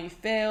out how you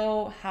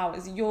feel, how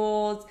it's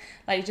yours,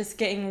 like just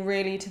getting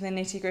really to the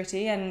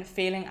nitty-gritty and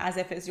feeling as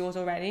if it's yours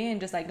already, and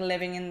just like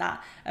living in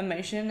that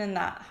emotion and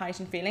that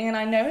heightened feeling. And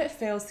I know it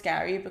feels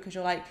scary because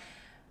you're like,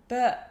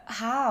 but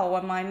how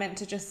am I meant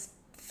to just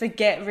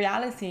forget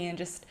reality and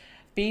just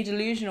be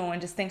delusional and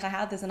just think I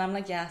have this? And I'm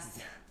like, yes.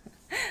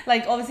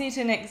 Like, obviously to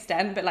an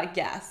extent, but like,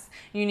 yes,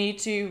 you need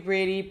to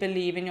really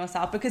believe in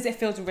yourself because it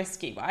feels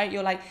risky, right?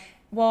 You're like,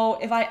 well,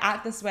 if I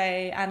act this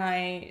way and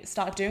I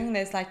start doing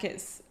this, like,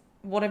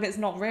 what if it's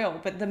not real?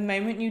 But the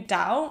moment you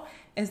doubt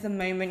is the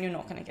moment you're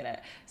not going to get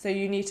it. So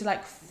you need to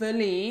like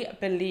fully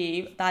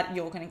believe that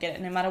you're going to get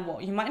it no matter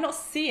what. You might not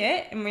see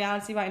it in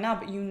reality right now,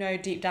 but you know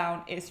deep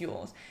down it's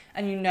yours,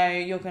 and you know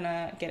you're going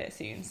to get it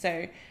soon.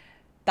 So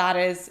that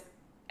is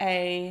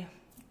a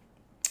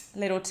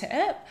little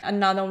tip.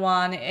 Another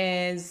one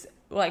is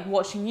like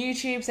watching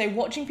YouTube. So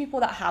watching people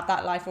that have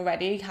that life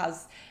already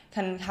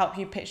can help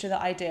you picture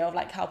the idea of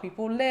like how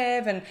people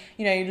live, and,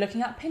 you know,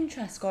 looking at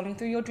Pinterest, scrolling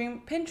through your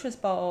dream Pinterest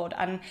board,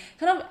 and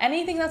kind of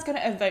anything that's going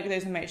to evoke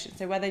those emotions.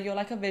 So whether you're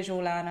like a visual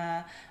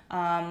learner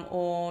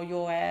or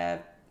you're a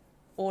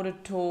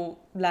auditory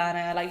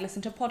learner, like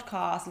listen to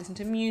podcasts, listen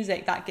to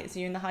music that gets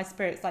you in the high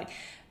spirits, like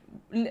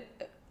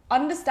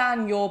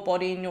understand your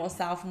body and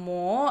yourself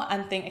more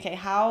and think, okay,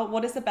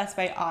 what is the best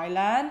way I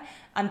learn?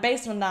 And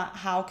based on that,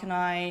 how can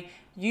I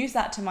use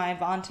that to my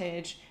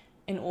advantage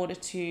in order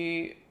to,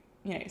 you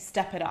know,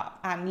 step it up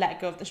and let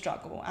go of the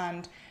struggle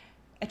and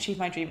achieve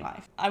my dream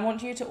life? I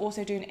want you to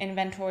also do an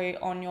inventory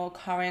on your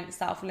current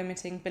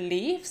self-limiting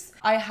beliefs.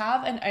 I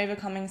have an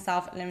Overcoming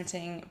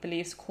Self-Limiting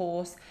Beliefs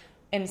course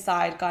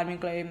inside Guide Me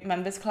Glow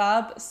Members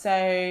Club.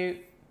 So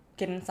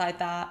get inside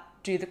that,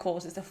 do the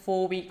course. It's a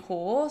 4-week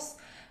course.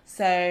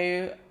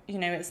 So, you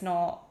know, it's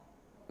not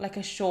like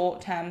a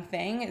short-term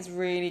thing. It's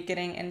really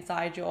getting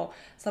inside your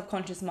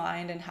subconscious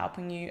mind and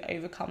helping you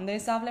overcome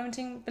those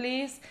self-limiting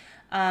beliefs.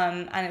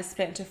 And it's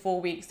split into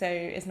 4 weeks, so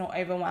it's not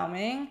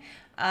overwhelming.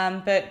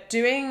 But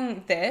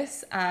doing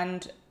this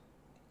and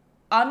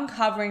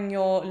uncovering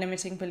your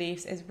limiting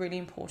beliefs is really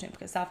important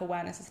because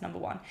self-awareness is number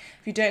one.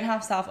 If you don't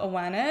have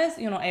self-awareness,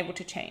 you're not able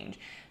to change.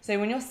 So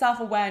when you're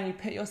self-aware and you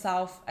put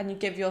yourself and you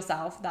give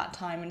yourself that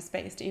time and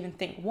space to even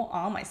think, what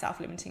are my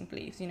self-limiting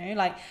beliefs? You know,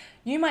 like,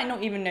 you might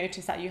not even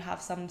notice that you have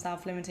some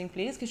self-limiting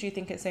beliefs because you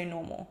think it's so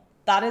normal.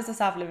 That is a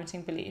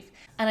self-limiting belief.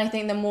 And I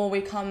think the more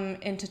we come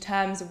into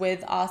terms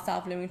with our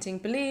self-limiting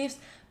beliefs,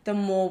 the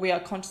more we are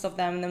conscious of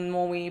them, the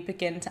more we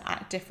begin to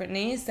act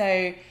differently.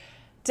 So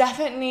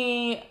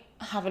definitely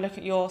have a look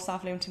at your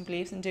self-limiting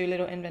beliefs and do a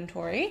little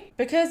inventory,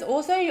 because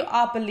also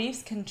our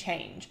beliefs can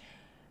change.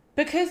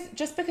 Because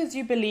just because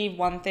you believe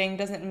one thing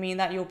doesn't mean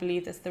that you'll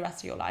believe this the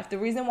rest of your life. The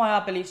reason why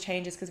our beliefs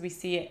change is because we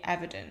see it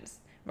evidence,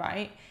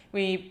 right?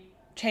 We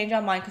change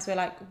our mind because we're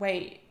like,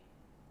 wait,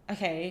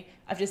 okay,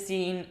 I've just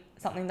seen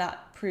something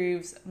that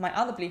proves my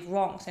other belief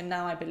wrong, so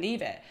now I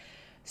believe it.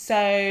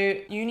 So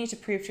you need to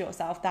prove to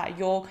yourself that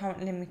your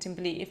current limiting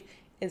belief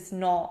is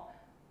not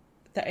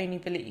the only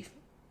belief,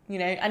 you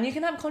know, and you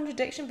can have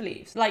contradiction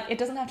beliefs. Like, it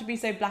doesn't have to be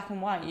so black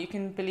and white. You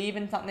can believe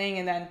in something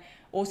and then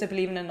also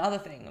believe in another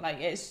thing. Like,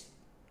 it's,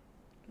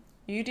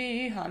 you do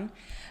you, hun.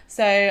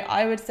 So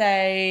I would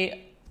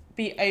say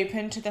be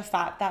open to the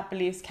fact that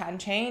beliefs can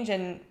change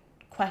and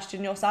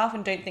question yourself,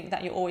 and don't think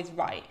that you're always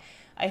right.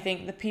 I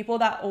think the people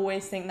that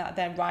always think that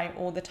they're right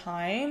all the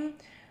time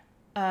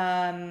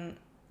are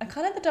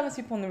kind of the dumbest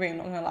people in the room,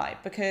 not gonna lie,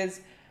 because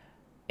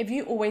if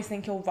you always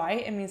think you're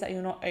right, it means that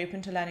you're not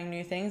open to learning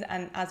new things.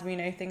 And as we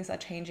know, things are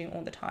changing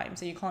all the time.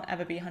 So you can't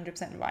ever be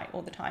 100% right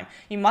all the time.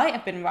 You might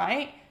have been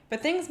right,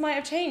 but things might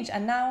have changed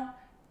and now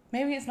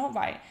maybe it's not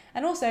right.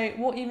 And also,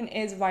 what even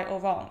is right or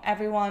wrong?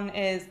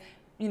 Everyone's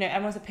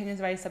opinion is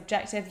very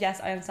subjective. Yes,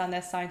 I understand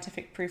there's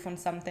scientific proof on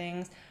some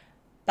things.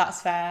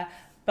 That's fair.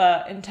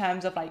 But in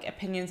terms of like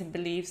opinions and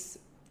beliefs,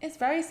 it's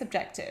very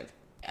subjective.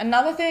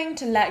 Another thing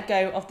to let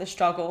go of the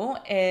struggle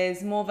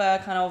is more of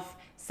a kind of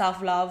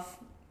self-love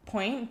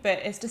point, but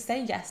it's to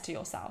say yes to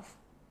yourself.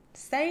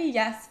 Say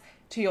yes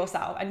to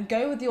yourself and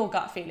go with your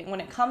gut feeling.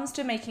 When it comes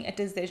to making a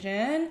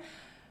decision,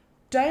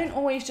 don't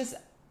always just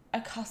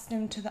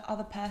accustom to the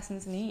other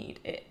person's need.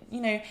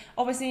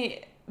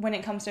 Obviously when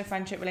it comes to a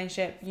friendship,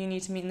 relationship, you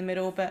need to meet in the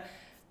middle, but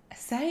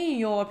say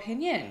your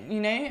opinion,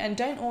 and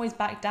don't always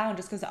back down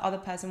just because the other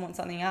person wants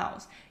something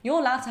else. You're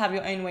allowed to have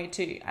your own way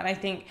too. And I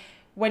think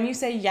when you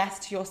say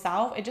yes to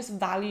yourself, you just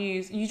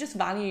value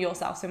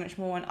yourself so much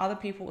more, and other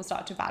people will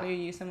start to value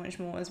you so much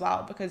more as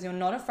well, because you're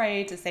not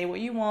afraid to say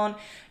what you want.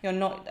 You're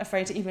not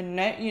afraid to even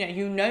know,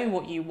 you know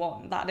what you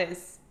want. That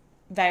is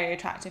very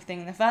attractive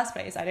thing in the first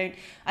place. I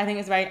think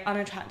it's very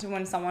unattractive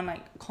when someone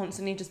like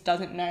constantly just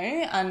doesn't know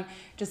and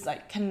just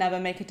like can never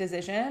make a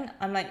decision.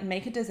 I'm like,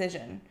 make a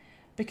decision,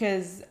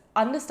 because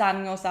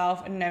understanding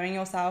yourself and knowing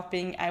yourself,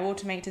 being able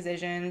to make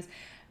decisions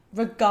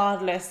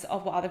regardless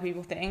of what other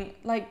people think,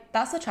 like,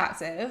 that's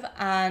attractive,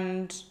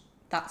 and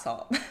that's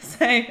all.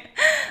 So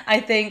I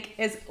think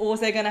it's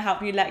also going to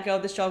help you let go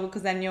of the struggle,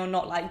 because then you're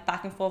not like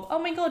back and forth, oh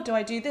my god, do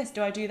I do this,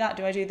 do I do that,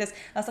 do I do this?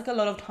 That's like a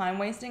lot of time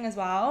wasting as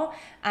well.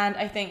 And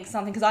I think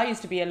because I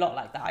used to be a lot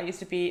like that. I used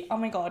to be, oh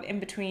my god, in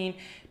between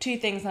two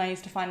things, and I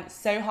used to find it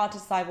so hard to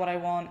decide what I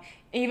want,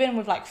 even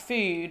with like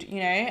food,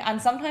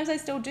 and sometimes I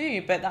still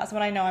do, but that's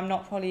when I know I'm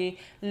not probably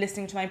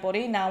listening to my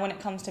body. Now when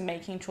it comes to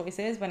making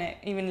choices,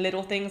 even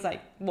little things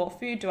like what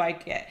food do I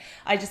get,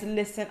 I just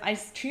listen, I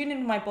tune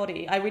into my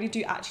body. I really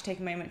do actually take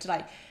a moment to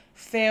like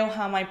feel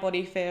how my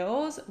body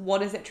feels, what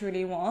does it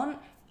truly want,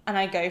 and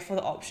I go for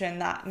the option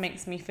that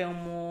makes me feel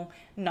more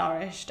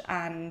nourished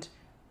and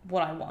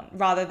what I want,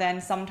 rather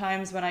than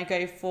sometimes when I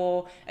go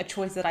for a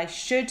choice that I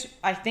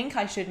think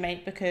I should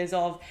make because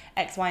of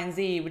X, Y, and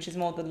Z, which is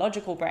more the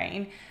logical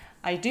brain,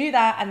 I do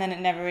that and then it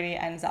never really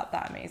ends up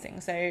that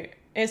amazing. So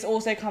it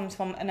also comes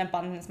from an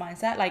abundance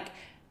mindset. Like,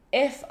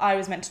 if I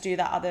was meant to do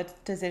that other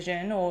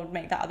decision or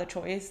make that other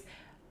choice,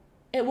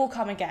 it will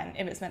come again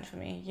if it's meant for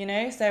me,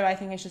 So I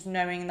think it's just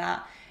knowing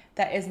that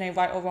there is no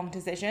right or wrong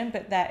decision,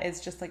 but there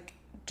is just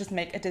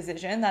make a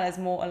decision that is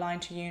more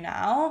aligned to you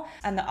now,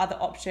 and the other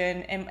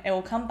option, it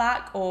will come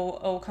back, or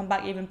it will come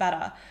back even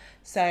better.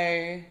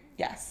 So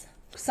yes,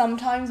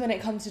 sometimes when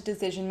it comes to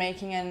decision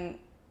making and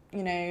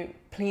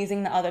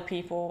pleasing the other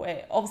people,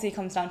 it obviously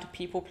comes down to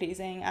people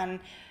pleasing, and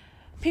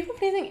people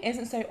pleasing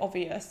isn't so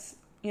obvious.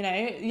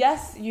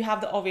 Yes, you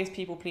have the obvious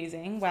people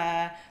pleasing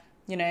where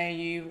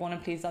you want to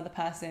please the other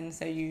person,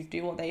 so you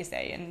do what they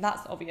say, and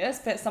that's obvious.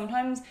 But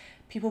sometimes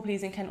people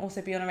pleasing can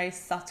also be on a very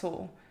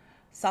subtle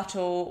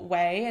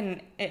way,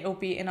 and it'll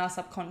be in our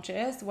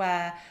subconscious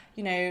where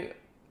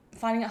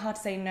finding it hard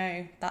to say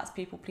no, that's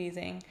people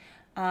pleasing.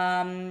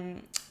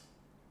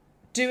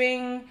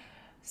 Doing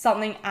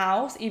something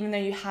else even though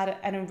you had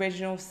an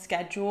original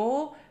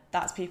schedule,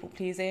 that's people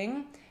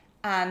pleasing.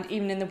 And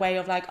even in the way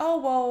of like, oh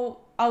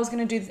well, I was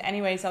going to do this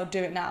anyway, so I'll do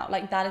it now,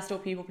 like that is still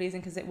people pleasing,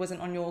 because it wasn't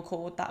on your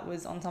accord, that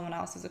was on someone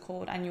else's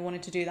accord, and you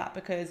wanted to do that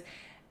because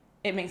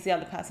it makes the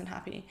other person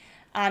happy.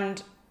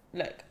 And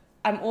look,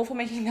 I'm all for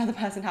making the other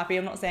person happy.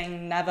 I'm not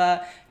saying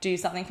never do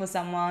something for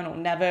someone or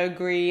never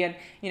agree, and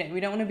we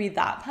don't want to be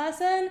that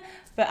person,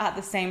 but at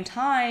the same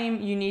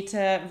time you need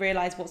to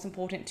realize what's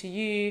important to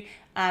you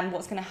and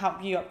what's going to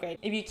help you upgrade.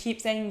 If you keep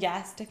saying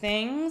yes to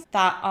things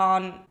that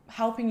aren't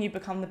helping you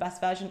become the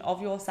best version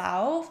of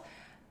yourself,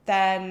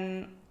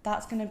 then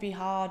that's going to be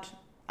hard,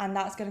 and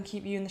that's going to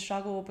keep you in the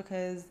struggle,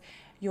 because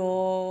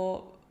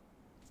you're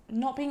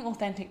not being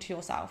authentic to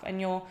yourself,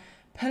 and you're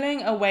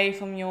pulling away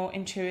from your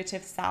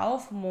intuitive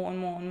self more and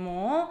more and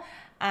more.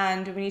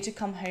 and we need to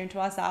come home to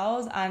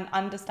ourselves and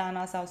understand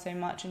ourselves so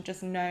much and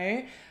just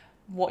know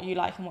what you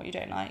like and what you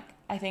don't like.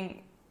 I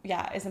think,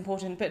 yeah, it's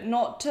important, but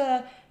not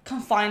to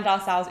confine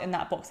ourselves in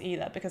that box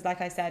either, because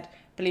like I said,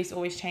 beliefs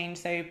always change.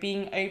 So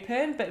being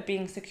open, but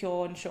being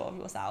secure and sure of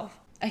yourself.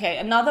 Okay,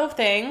 another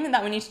thing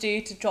that we need to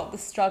do to drop the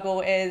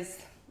struggle is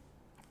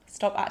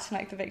stop acting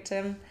like the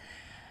victim.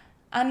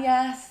 And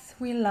yes,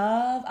 we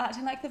love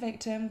acting like the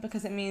victim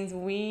because it means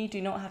we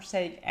do not have to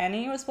take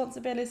any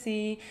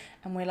responsibility,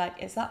 and we're like,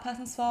 it's that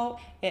person's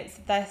fault, it's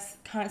this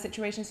current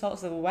situation's fault,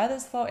 it's the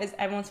weather's fault, it's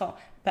everyone's fault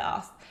but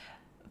us.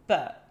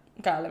 But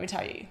girl, let me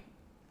tell you,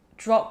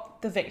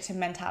 drop the victim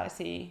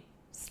mentality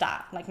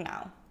stat, like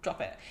now,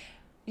 drop it.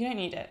 You don't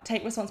need it.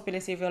 Take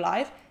responsibility of your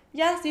life.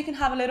 Yes, you can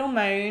have a little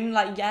moan,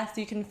 like yes,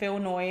 you can feel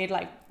annoyed,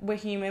 like we're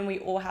human, we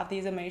all have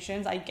these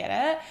emotions, I get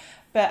it.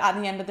 But at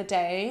the end of the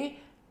day,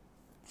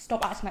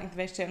 stop acting like the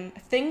victim.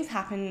 Things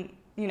happen,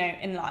 you know,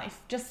 in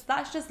life.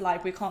 That's just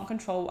life. We can't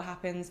control what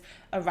happens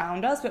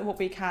around us, but what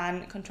we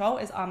can control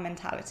is our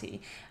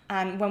mentality.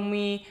 And when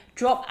we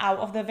drop out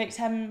of the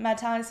victim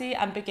mentality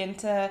and begin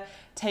to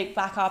take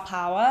back our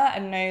power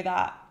and know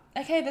that,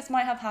 okay, this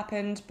might have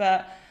happened,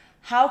 but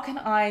how can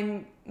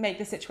I make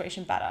the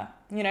situation better?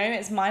 You know,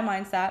 it's my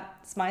mindset,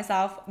 it's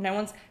myself. No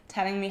one's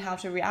telling me how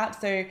to react.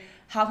 So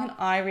how can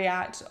I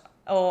react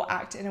or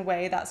act in a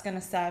way that's going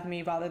to serve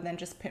me rather than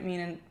just put me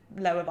in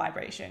a lower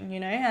vibration, you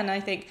know? And I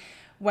think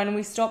when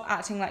we stop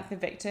acting like the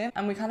victim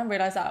and we kind of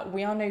realize that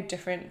we are no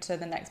different to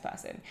the next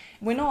person,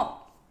 we're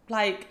not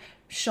like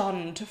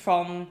shunned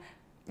from,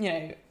 you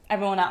know,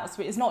 everyone else.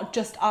 It's not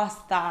just us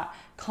that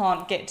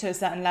can't get to a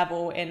certain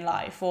level in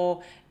life.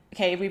 Or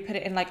okay, if we put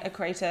it in like a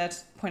creator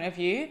point of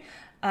view,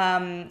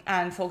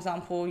 and for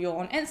example, you're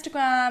on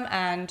Instagram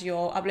and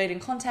you're uploading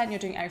content, you're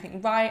doing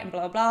everything right and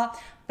blah, blah,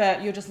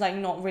 but you're just like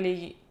not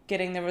really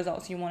getting the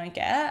results you want to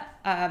get,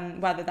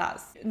 whether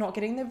that's not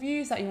getting the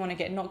views that you want to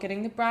get, not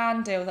getting the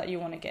brand deals that you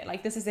want to get.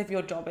 Like, this is if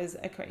your job is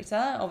a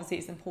creator. Obviously,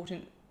 it's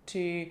important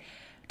to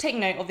take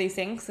note of these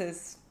things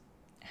because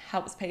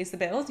helps pays the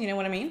bills, you know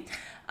what I mean?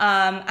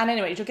 And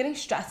anyway, you're getting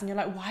stressed and you're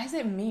like, why is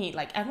it me?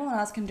 Like, everyone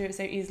else can do it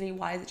so easily,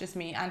 why is it just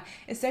me? And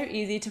it's so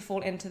easy to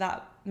fall into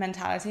that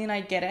mentality, and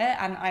I get it.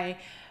 And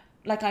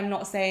I'm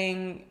not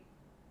saying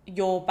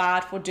you're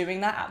bad for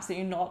doing that,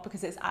 absolutely not,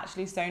 because it's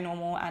actually so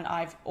normal, and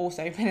I've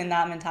also been in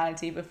that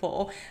mentality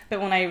before. But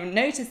when I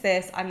notice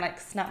this, I'm like,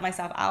 snap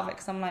myself out of it,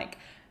 because I'm like,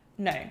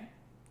 no,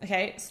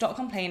 okay, stop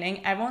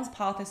complaining. Everyone's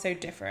path is so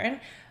different.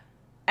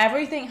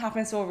 Everything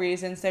happens for a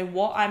reason. So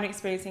what I'm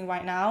experiencing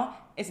right now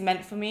is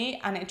meant for me,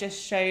 and it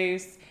just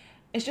shows,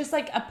 it's just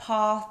like a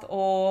path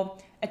or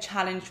a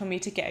challenge for me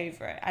to get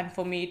over it and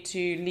for me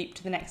to leap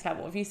to the next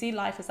level. If you see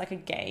life as like a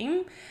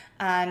game,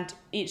 and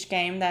each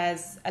game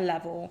there's a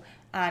level,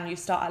 and you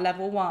start at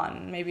level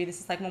 1, maybe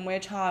this is like when we're a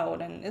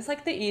child, and it's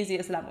like the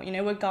easiest level, you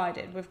know, we're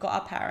guided, we've got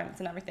our parents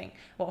and everything,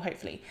 well,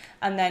 hopefully,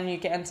 and then you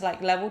get into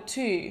like level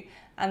 2,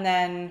 and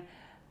then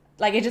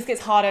like it just gets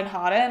harder and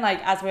harder. And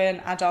like as we're an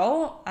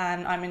adult,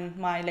 and I'm in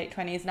my late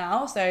 20s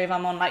now, so if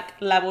I'm on like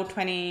level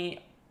 27,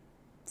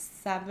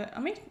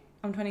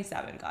 I'm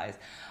 27, guys,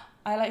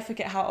 I like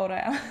forget how old I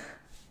am.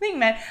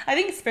 I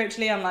think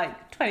spiritually I'm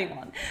like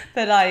 21,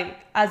 but like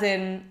as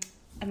in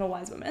I'm a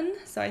wise woman,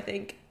 so I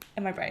think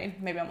in my brain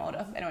maybe I'm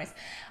older. Anyways,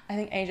 I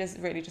think age is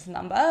really just a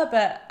number.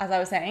 But as I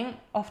was saying,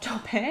 off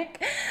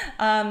topic,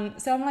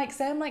 so I'm like,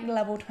 say I'm like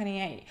level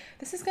 28,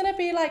 this is gonna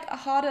be like a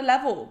harder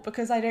level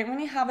because I don't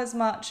really have as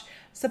much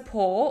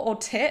support or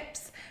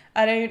tips.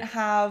 I don't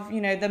have,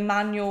 you know, the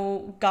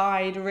manual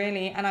guide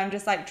really, and I'm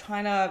just like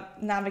trying to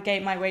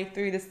navigate my way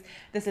through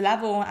this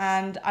level,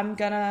 and I'm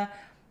gonna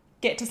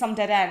get to some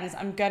dead ends,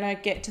 I'm gonna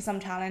get to some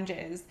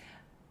challenges,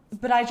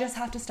 but I just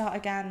have to start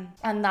again.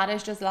 And that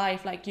is just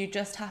life. Like, you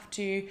just have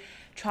to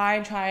try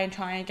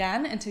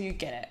again until you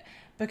get it,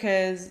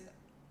 because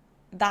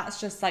that's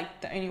just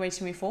like the only way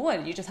to move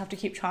forward. You just have to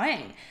keep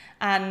trying.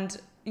 And,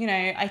 you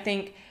know, I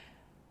think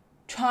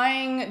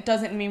trying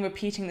doesn't mean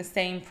repeating the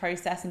same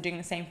process and doing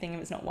the same thing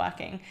if it's not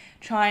working.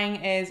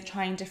 Trying is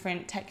trying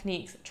different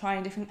techniques,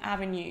 trying different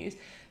avenues,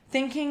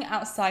 thinking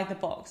outside the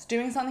box,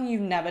 doing something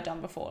you've never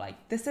done before.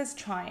 Like, this is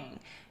trying,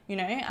 you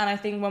know? And I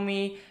think when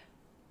we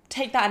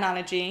take that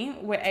analogy,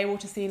 we're able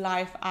to see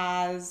life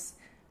as,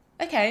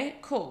 okay,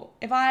 cool.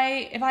 If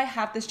I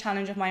have this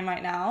challenge of mine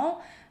right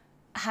now,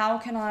 how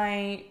can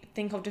I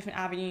think of different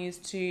avenues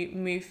to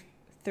move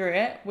through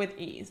it with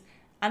ease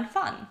and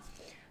fun?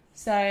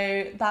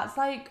 So that's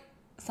like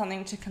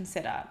something to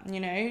consider,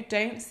 you know?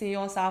 Don't see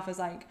yourself as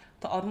like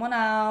the odd one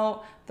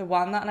out, the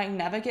one that like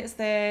never gets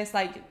this.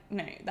 Like,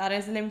 no, that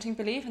is a limiting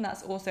belief, and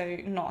that's also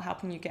not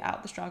helping you get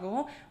out the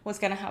struggle. What's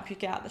going to help you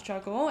get out the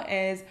struggle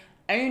is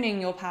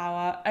owning your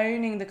power,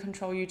 owning the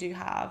control you do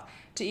have,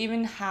 to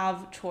even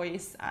have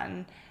choice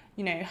and,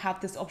 you know,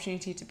 have this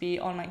opportunity to be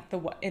on like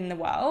in the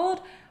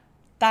world.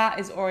 That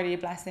is already a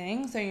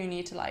blessing. So you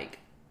need to like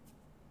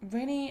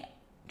really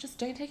just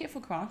don't take it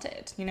for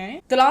granted, you know?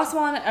 The last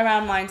one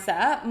around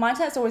mindset.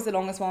 Mindset's always the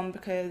longest one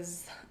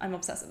because I'm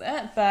obsessed with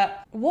it.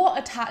 But what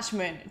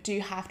attachment do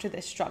you have to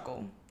this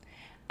struggle?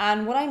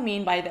 And what I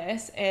mean by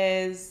this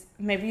is,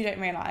 maybe you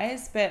don't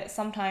realize, but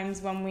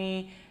sometimes when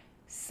we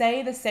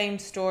say the same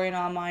story in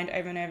our mind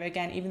over and over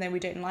again, even though we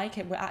don't like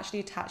it, we're actually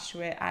attached to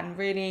it, and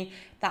really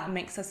that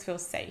makes us feel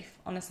safe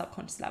on a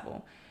subconscious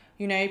level.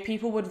 You know,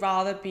 people would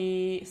rather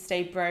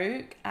stay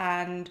broke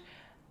and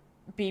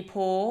be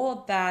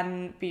poor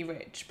than be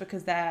rich,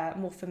 because they're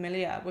more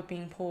familiar with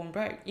being poor and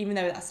broke, even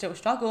though that's still a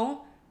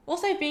struggle.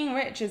 Also, being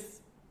rich is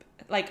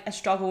like a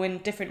struggle in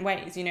different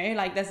ways, you know,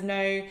 like there's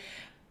no,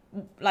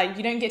 like,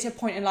 you don't get to a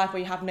point in life where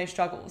you have no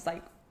struggles.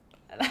 Like,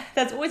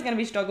 there's always going to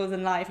be struggles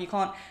in life. You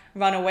can't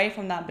run away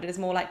from that, but it's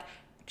more like,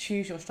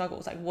 choose your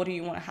struggles. Like, what do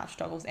you want to have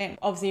struggles in?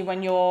 Obviously,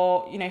 when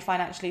you're, you know,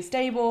 financially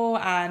stable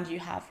and you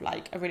have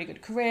like a really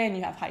good career and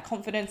you have high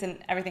confidence and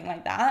everything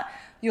like that,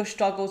 your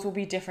struggles will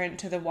be different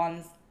to the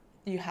ones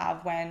you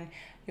have when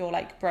you're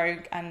like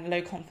broke and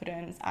low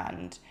confidence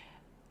and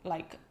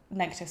like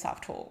negative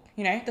self-talk.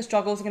 You know, the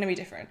struggles are going to be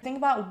different. Think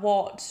about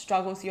what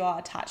struggles you are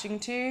attaching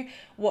to,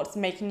 what's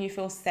making you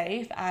feel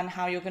safe, and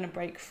how you're going to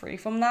break free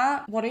from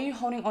that. What are you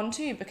holding on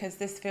to because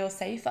this feels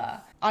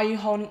safer? Are you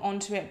holding on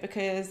to it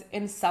because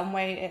in some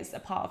way it's a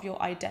part of your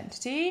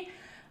identity?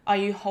 Are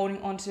you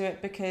holding on to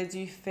it because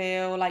you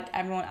feel like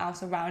everyone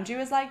else around you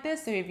is like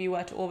this, so if you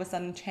were to all of a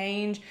sudden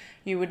change,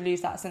 you would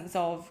lose that sense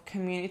of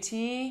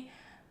community?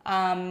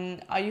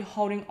 Are you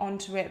holding on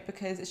to it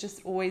because it's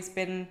just always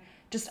been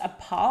just a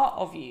part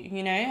of you,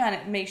 you know, and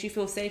it makes you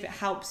feel safe? It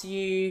helps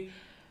you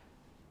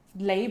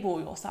label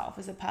yourself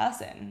as a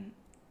person.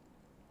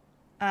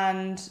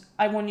 And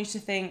I want you to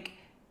think,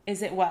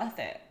 is it worth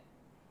it?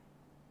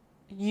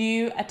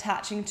 You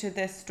attaching to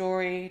this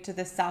story, to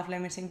this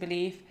self-limiting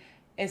belief,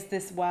 is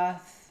this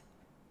worth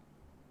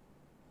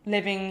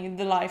living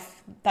the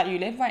life that you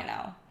live right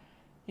now?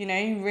 You know,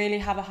 you really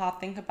have a hard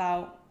think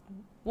about,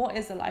 what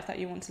is the life that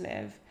you want to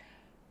live?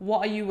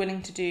 What are you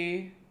willing to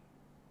do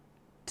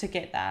to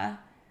get there?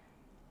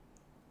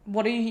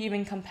 What are you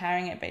even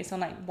comparing it based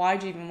on? Like, why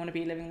do you even want to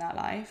be living that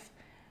life?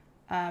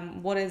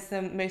 What is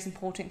the most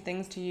important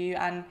things to you?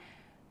 And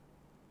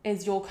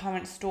is your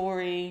current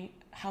story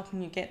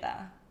helping you get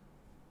there?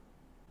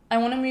 I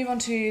want to move on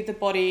to the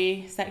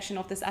body section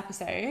of this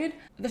episode.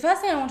 The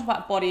first thing I want to talk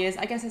about body is,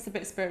 I guess it's a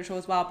bit spiritual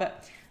as well,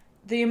 but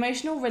the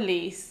emotional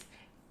release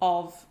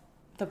of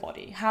the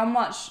body, how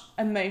much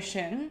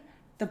emotion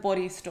the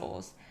body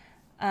stores.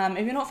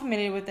 If you're not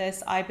familiar with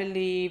this, I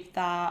believe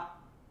that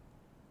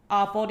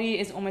our body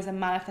is almost a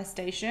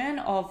manifestation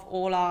of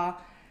all our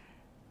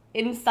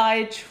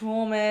inside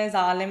traumas,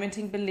 our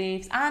limiting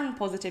beliefs and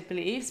positive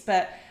beliefs.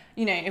 But,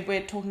 you know, if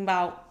we're talking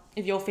about,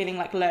 if you're feeling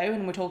like low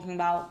and we're talking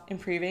about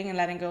improving and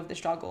letting go of the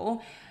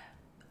struggle,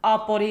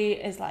 our body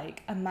is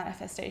like a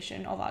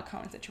manifestation of our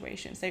current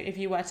situation. So if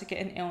you were to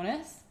get an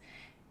illness,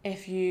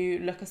 if you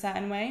look a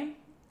certain way,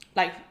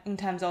 like in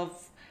terms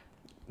of,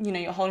 you know,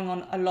 you're holding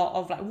on a lot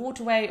of like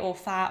water weight or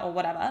fat or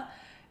whatever,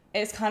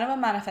 it's kind of a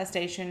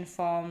manifestation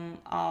from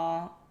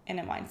our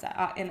inner mindset,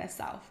 our inner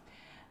self.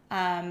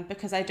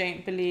 Because I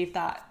don't believe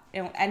that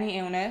any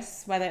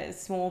illness, whether it's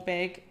small or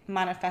big,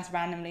 manifests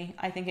randomly.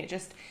 I think it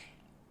just,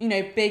 you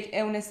know, big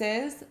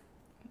illnesses,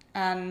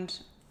 and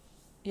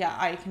yeah,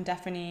 I can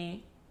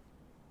definitely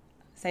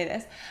say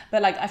this,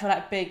 but like I feel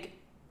like big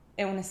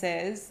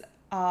illnesses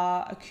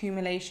are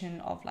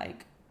accumulation of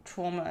like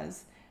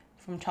traumas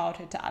from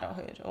childhood to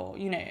adulthood, or,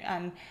 you know,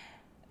 and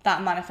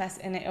that manifests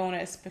in an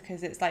illness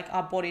because it's like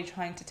our body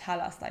trying to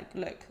tell us like,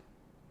 look,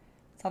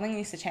 something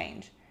needs to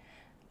change.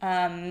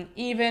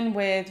 Even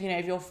with, you know,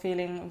 if you're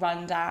feeling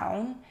run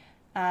down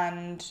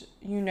and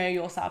you know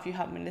yourself, you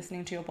haven't been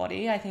listening to your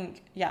body, I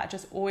think, yeah,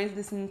 just always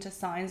listen to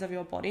signs of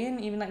your body, and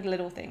even like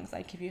little things,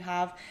 like if you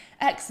have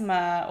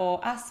eczema or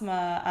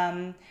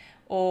asthma,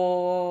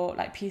 or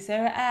like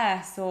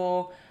PCOS,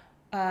 or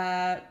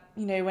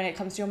you know, when it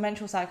comes to your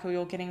menstrual cycle,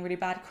 you're getting really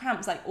bad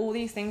cramps, like all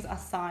these things are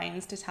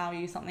signs to tell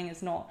you something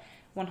is not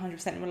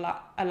 100%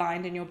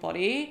 aligned in your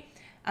body.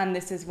 And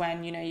this is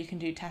when, you know, you can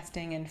do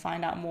testing and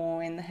find out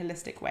more in the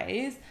holistic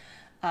ways.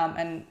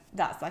 And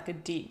that's like a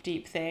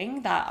deep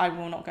thing that I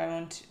will not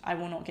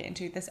get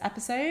into this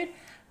episode.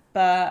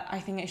 But I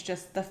think it's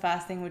just, the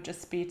first thing would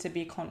just be to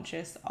be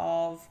conscious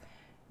of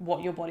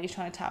what your body's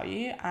trying to tell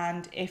you.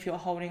 And if you're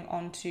holding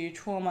on to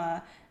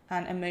trauma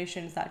and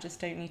emotions that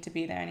just don't need to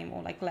be there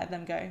anymore, like let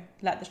them go,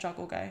 let the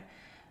struggle go.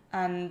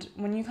 And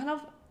when you kind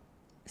of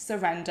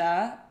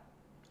surrender,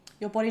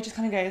 your body just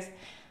kind of goes,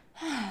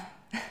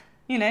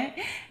 you know,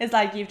 it's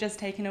like you've just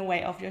taken a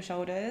weight off your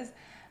shoulders.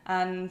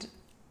 And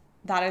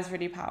that is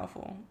really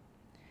powerful,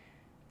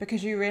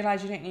 because you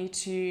realize you don't need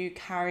to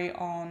carry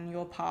on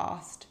your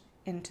past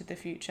into the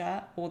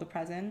future or the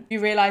present. You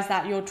realize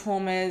that your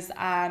traumas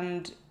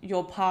and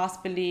your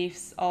past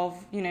beliefs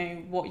of, you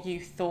know, what you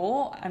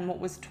thought and what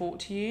was taught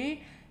to you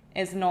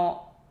is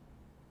not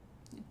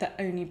the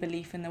only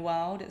belief in the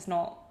world. It's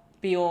not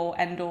be all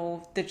end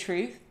all the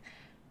truth.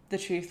 The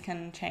truth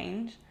can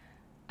change.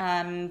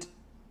 And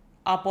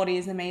our body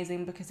is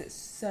amazing because it's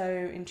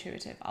so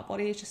intuitive. Our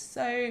body is just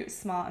so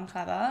smart and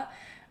clever,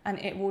 and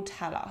it will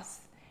tell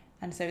us.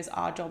 And so it's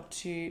our job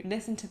to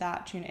listen to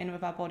that, tune in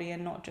with our body,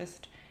 and not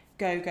just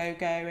go, go,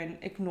 go and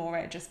ignore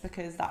it just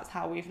because that's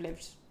how we've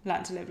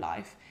learned to live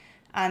life.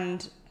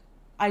 And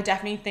I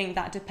definitely think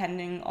that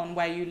depending on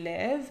where you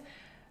live,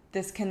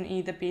 this can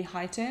either be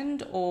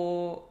heightened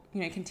or,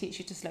 can teach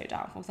you to slow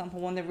down. For example,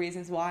 one of the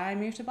reasons why I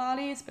moved to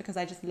Bali is because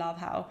I just love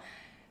how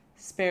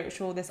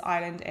spiritual this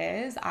island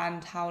is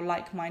and how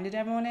like-minded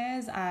everyone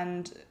is,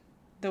 and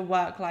the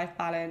work-life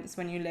balance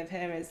when you live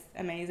here is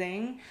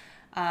amazing.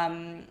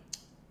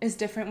 It's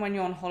different when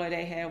you're on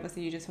holiday here.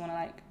 Obviously you just want to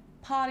like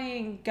party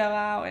and go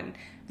out and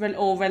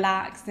or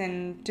relax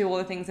and do all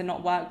the things and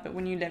not work. But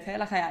when you live here,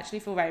 like I actually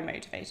feel very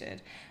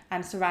motivated,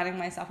 and surrounding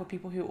myself with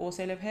people who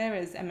also live here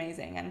is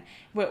amazing. And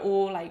we're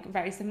all like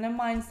very similar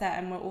mindset,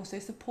 and we're also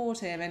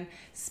supportive and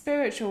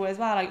spiritual as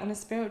well. Like on a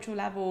spiritual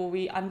level,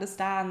 we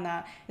understand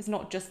that it's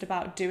not just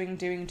about doing.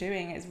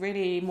 It's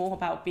really more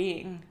about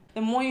being.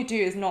 The more you do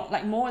is not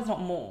like more is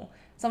not more.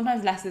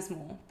 Sometimes less is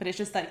more, but it's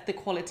just like the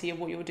quality of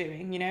what you're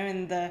doing,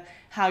 and the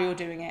how you're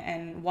doing it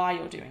and why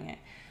you're doing it.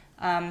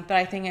 But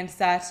I think in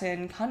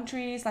certain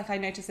countries, like I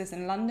noticed this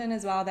in London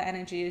as well, the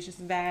energy is just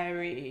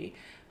very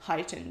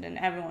heightened, and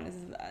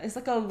it's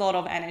like a lot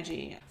of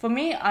energy. For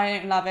me, I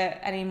don't love it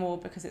anymore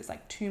because it's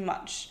like too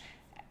much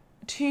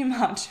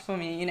for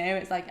me,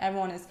 It's like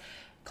everyone is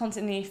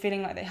constantly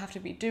feeling like they have to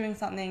be doing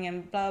something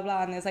and blah,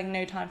 blah, and there's like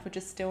no time for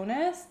just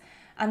stillness.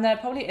 And there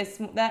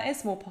is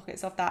small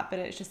pockets of that, but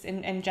it's just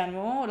in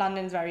general,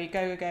 London's very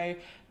go, go, go,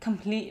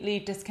 completely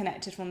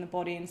disconnected from the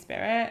body and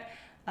spirit.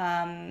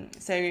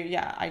 So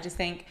yeah, I just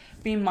think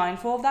be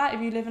mindful of that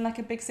if you live in like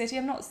a big city.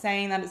 I'm not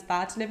saying that it's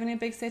bad to live in a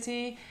big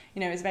city,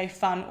 it's very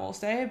fun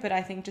also, but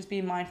I think just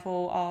be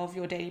mindful of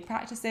your daily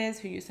practices,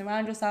 who you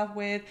surround yourself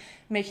with,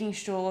 making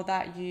sure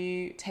that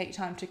you take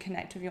time to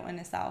connect with your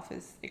inner self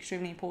is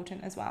extremely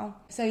important as well.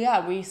 So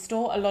yeah, we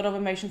store a lot of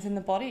emotions in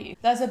the body.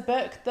 There's a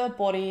book, The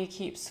Body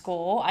Keeps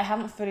Score. I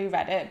haven't fully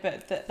read it,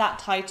 but that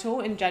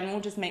title in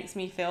general just makes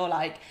me feel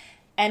like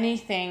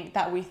anything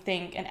that we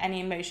think and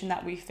any emotion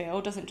that we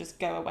feel doesn't just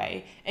go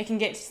away. It can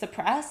get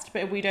suppressed,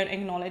 but if we don't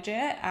acknowledge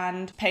it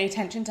and pay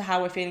attention to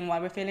how we're feeling, why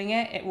we're feeling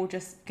it, it will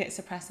just get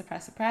suppressed,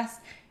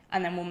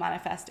 and then will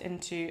manifest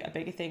into a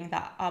bigger thing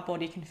that our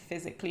body can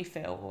physically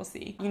feel or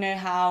see. You know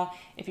how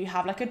if you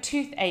have like a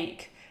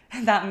toothache,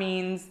 that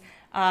means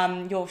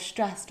you're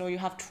stressed or you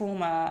have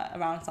trauma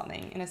around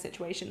something in a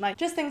situation. Like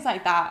just things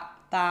like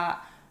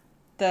that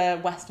the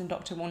Western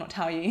doctor will not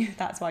tell you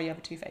that's why you have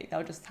a toothache.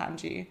 They'll just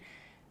hand you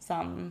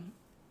some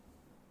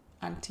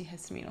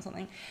antihistamine or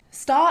something.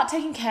 Start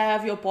taking care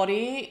of your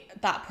body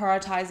that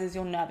prioritizes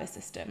your nervous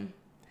system.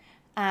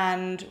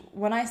 And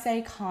when I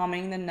say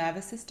calming the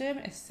nervous system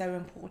is so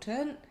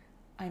important,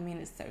 I mean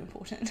it's so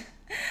important.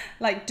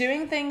 Like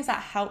doing things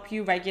that help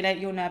you regulate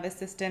your nervous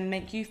system,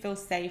 make you feel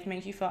safe,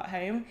 make you feel at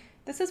home.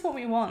 This is what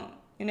we want,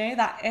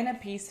 that inner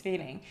peace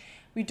feeling.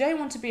 We don't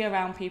want to be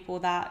around people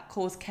that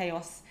cause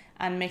chaos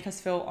and make us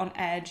feel on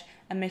edge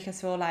and make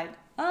us feel like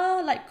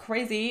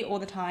crazy all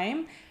the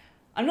time.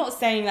 I'm not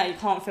saying that you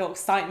can't feel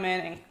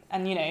excitement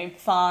and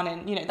fun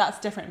and that's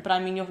different, but I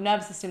mean your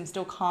nervous system is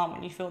still calm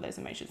when you feel those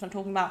emotions. I'm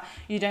talking about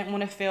you don't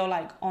want to feel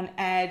like on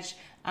edge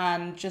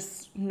and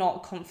just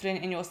not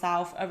confident in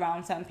yourself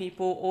around certain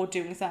people or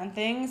doing certain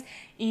things.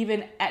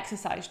 Even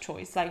exercise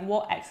choice, like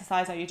what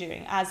exercise are you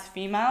doing? As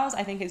females,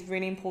 I think it's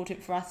really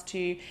important for us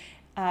to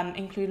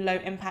include low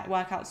impact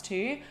workouts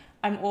too.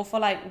 I'm all for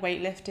like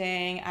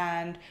weightlifting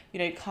and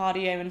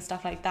cardio and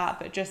stuff like that,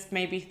 but just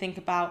maybe think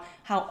about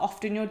how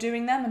often you're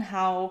doing them and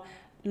how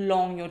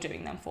long you're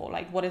doing them for.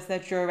 Like what is their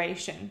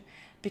duration?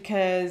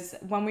 Because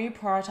when we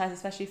prioritize,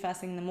 especially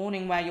first thing in the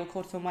morning where your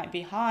cortisol might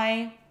be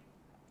high,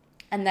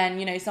 and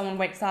then someone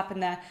wakes up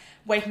and they're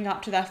waking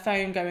up to their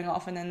phone going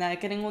off, and then they're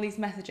getting all these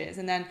messages,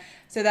 and then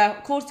so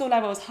their cortisol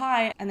level is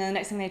high, and then the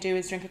next thing they do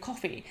is drink a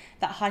coffee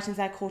that heightens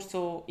their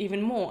cortisol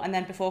even more, and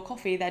then before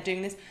coffee they're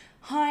doing this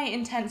high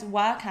intense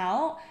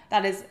workout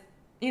that is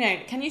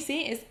can you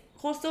see it's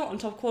cortisol on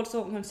top of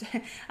cortisol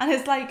and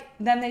it's like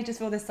then they just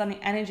feel this sudden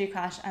energy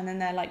crash, and then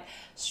they're like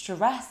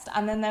stressed,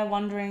 and then they're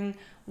wondering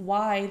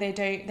why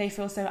they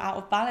feel so out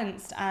of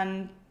balance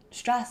and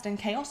stressed and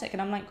chaotic.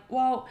 And I'm like,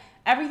 well,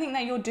 everything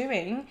that you're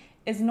doing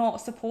is not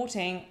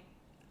supporting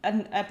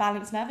a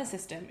balanced nervous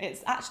system.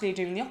 It's actually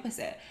doing the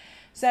opposite.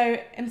 So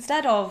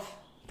instead of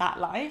that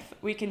life,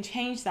 we can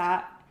change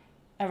that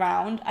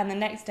around, and the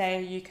next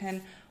day you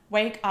can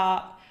wake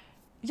up.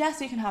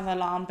 Yes, you can have an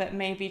alarm, but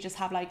maybe just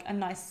have like a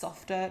nice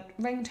softer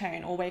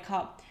ringtone, or wake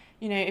up,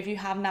 if you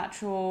have a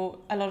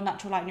lot of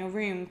natural light in your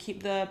room,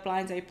 keep the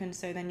blinds open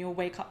so then you'll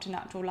wake up to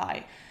natural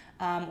light.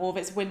 Or if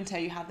it's winter,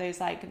 you have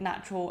those like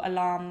natural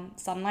alarm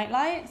sunlight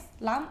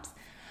lamps.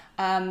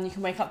 You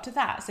can wake up to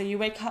that. So you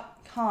wake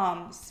up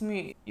calm,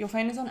 smooth. Your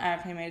phone is on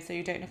airplane mode, so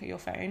you don't look at your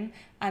phone.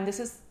 And this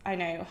is, I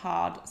know,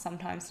 hard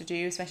sometimes to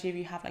do, especially if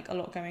you have like a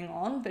lot going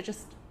on, but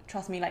just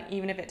trust me, like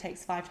even if it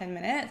takes 5-10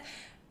 minutes,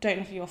 don't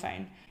look at your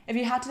phone. If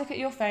you had to look at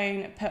your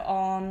phone, put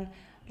on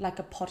like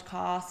a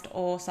podcast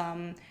or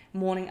some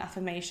morning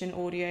affirmation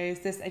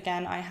audios. This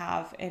again I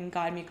have in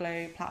Guide Me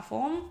Glow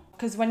platform,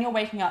 because when you're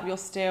waking up, your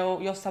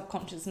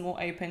subconscious is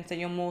more open, so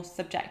you're more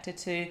subjected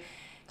to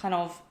kind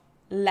of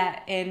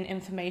let in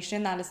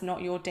information that is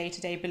not your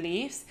day-to-day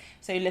beliefs.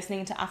 So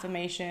listening to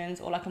affirmations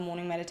or like a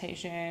morning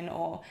meditation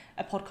or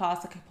a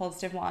podcast, like a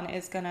positive one,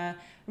 is gonna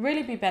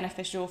really be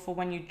beneficial for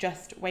when you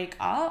just wake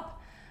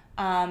up.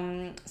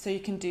 So you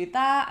can do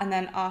that, and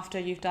then after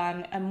you've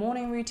done a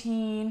morning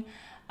routine,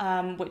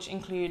 which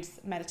includes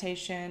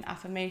meditation,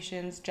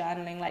 affirmations,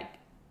 journaling, like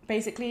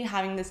basically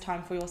having this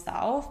time for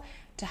yourself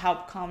to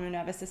help calm your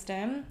nervous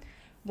system.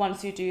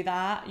 Once you do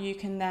that, you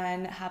can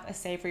then have a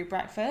savory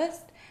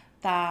breakfast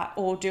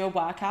or do a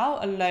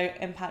workout, a low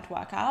impact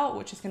workout,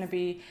 which is going to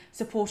be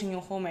supporting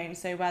your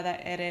hormones. So whether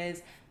it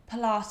is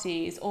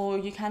Pilates, or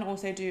you can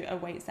also do a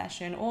weight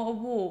session or a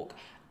walk,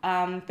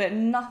 but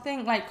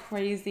nothing like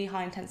crazy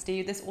high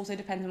intensity. This also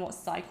depends on what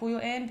cycle you're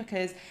in,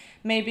 because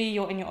maybe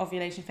you're in your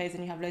ovulation phase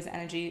and you have loads of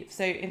energy.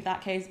 So in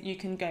that case, you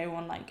can go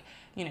on like,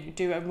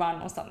 do a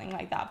run or something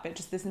like that, but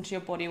just listen to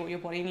your body, what your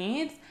body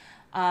needs.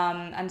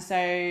 And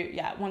so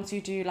once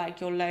you do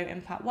like your low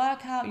impact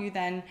workout, you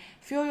then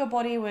fuel your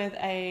body with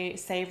a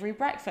savory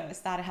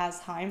breakfast that has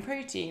high in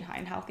protein, high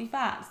in healthy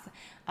fats,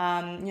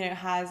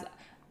 has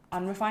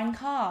unrefined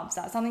carbs.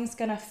 That something's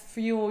gonna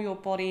fuel your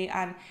body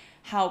and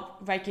help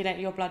regulate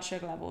your blood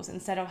sugar levels,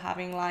 instead of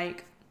having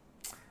like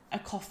a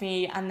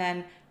coffee and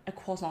then a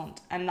croissant,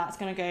 and that's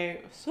gonna go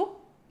swoop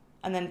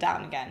and then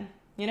down again,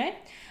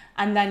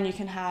 And then you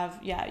can have,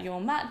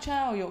 your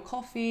matcha or your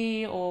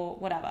coffee or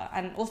whatever.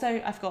 And also,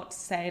 I forgot to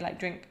say, like,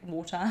 drink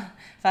water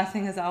first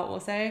thing as well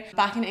also.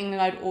 Back in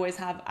England, I'd always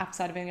have apple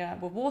cider vinegar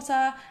with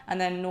water and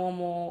then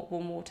normal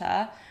warm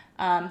water.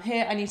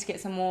 Here, I need to get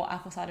some more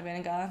apple cider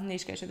vinegar. I need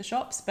to go to the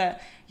shops.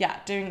 But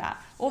doing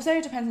that. Also,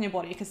 it depends on your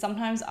body, because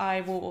sometimes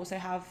I will also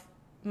have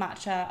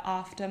matcha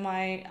after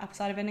my apple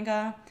cider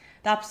vinegar.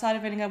 The apple cider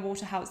vinegar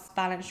water helps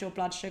balance your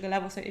blood sugar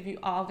level. So if you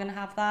are going to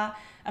have a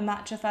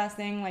matcha first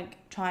thing,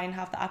 like try and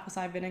have the apple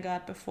cider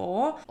vinegar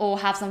before, or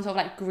have some sort of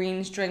like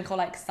greens drink or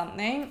like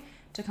something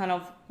to kind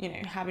of,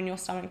 have in your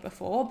stomach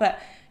before. But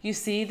you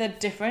see the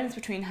difference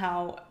between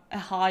how a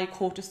high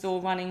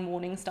cortisol running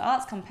morning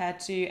starts compared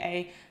to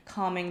a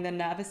calming the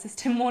nervous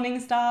system morning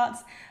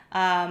starts.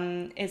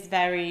 Is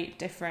very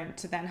different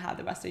to then how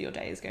the rest of your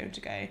day is going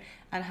to go,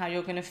 and how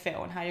you're going to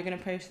feel and how you're going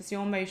to process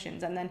your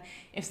emotions. And then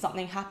if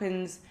something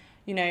happens,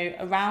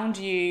 around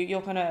you,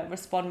 you're going to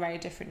respond very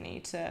differently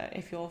to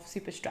if you're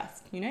super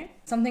stressed,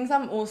 Some things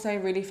I'm also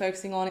really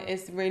focusing on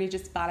is really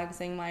just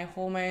balancing my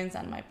hormones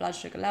and my blood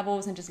sugar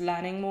levels, and just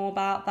learning more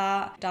about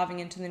that, diving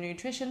into the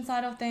nutrition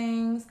side of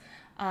things.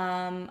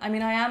 I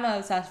am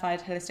a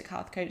certified holistic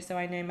health coach, so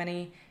I know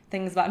many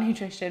things about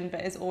nutrition,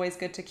 but it's always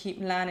good to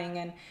keep learning,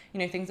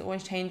 and things are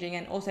always changing,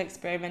 and also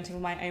experimenting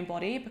with my own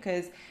body,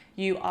 because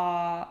you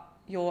are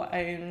your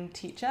own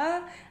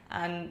teacher,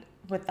 and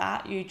with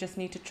that you just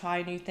need to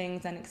try new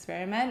things and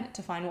experiment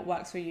to find what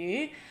works for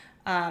you.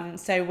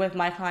 So with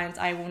my clients,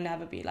 I will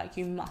never be like,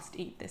 you must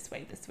eat this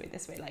way,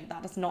 like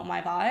that is not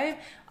my vibe.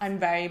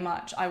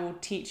 I will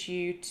teach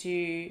you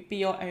to be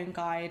your own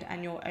guide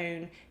and your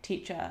own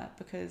teacher,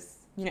 because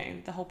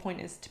the whole point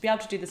is to be able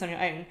to do this on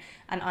your own,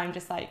 and I'm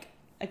just like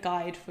a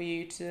guide for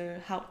you to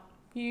help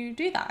you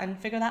do that and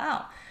figure that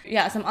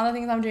out. Some other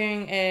things I'm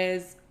doing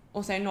is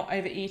also not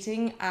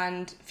overeating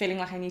and feeling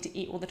like I need to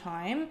eat all the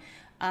time.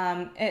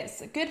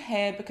 It's good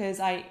here because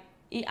I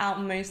eat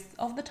out most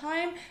of the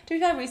time. To be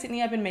fair,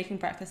 recently I've been making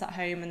breakfast at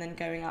home and then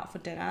going out for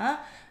dinner.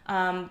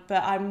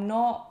 But I'm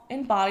not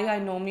in Bali. I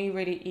normally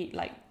really eat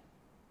like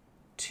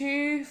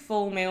 2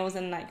 full meals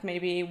and like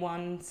maybe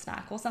 1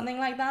 snack or something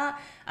like that.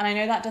 And I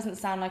know that doesn't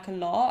sound like a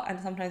lot, and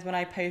sometimes when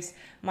I post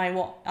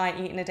what I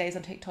eat in a day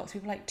on TikToks,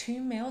 people are like, 2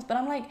 meals? But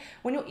I'm like,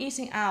 when you're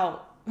eating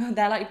out,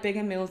 they're like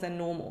bigger meals than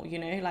normal,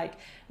 like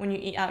when you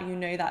eat out,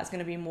 that it's going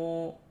to be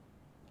more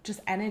just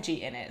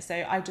energy in it.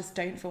 So I just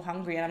don't feel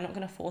hungry, and I'm not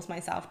going to force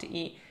myself to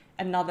eat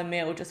another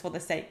meal just for the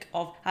sake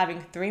of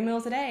having 3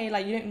 meals a day.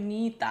 Like, you don't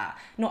need that.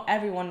 Not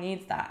everyone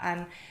needs that.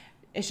 And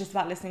it's just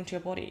about listening to your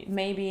body.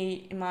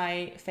 Maybe in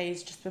my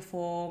phase just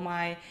before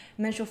my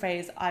menstrual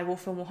phase, I will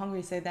feel more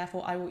hungry, so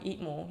therefore I will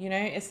eat more.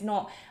 It's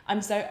not,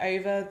 I'm so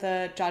over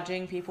the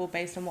judging people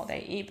based on what they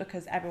eat,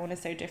 because everyone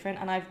is so different.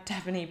 And I've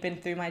definitely been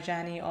through my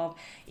journey of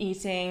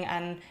eating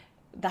and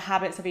the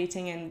habits of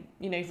eating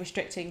and,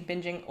 restricting,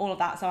 binging, all of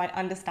that. So I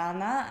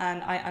understand that,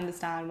 and I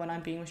understand when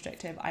I'm being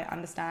restrictive. I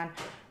understand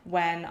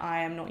when I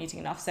am not eating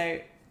enough. So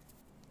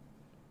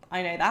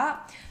I know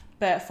that.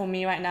 But for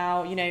me right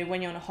now,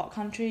 when you're in a hot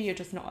country, you're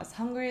just not as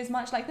hungry as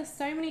much. Like, there's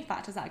so many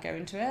factors that go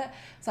into it.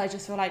 So I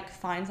just feel like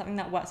find something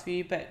that works for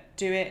you, but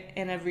do it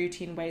in a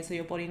routine way so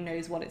your body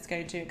knows what it's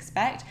going to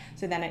expect,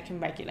 so then it can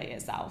regulate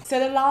itself. So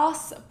the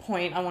last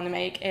point I want to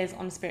make is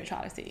on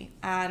spirituality.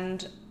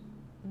 And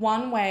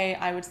one way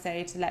I would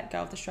say to let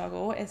go of the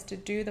struggle is to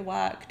do the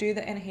work, do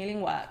the inner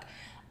healing work.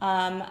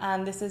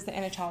 And this is the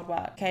inner child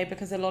work, okay?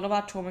 Because a lot of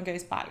our trauma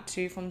goes back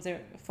to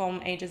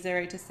from ages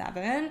 0 to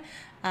 7.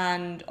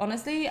 And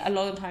honestly, a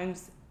lot of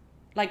times,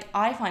 like,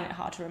 I find it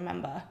hard to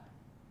remember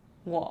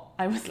what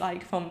I was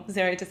like from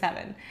 0 to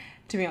 7,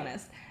 to be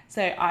honest.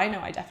 So I know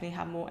I definitely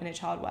have more inner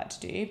child work to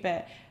do,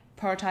 but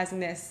prioritizing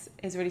this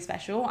is really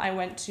special. I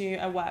went to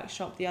a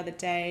workshop the other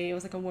day. It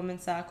was like a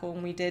women's circle,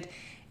 and we did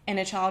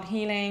inner child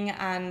healing,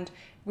 and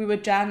we were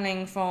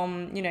journaling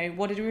from, you know,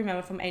 what did we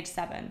remember from age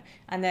 7,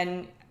 and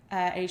then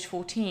age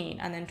 14,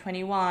 and then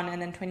 21,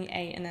 and then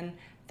 28, and then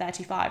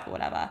 35 or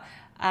whatever.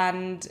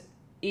 And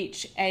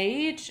each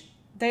age,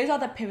 those are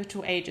the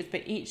pivotal ages,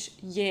 but each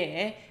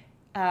year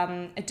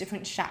a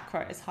different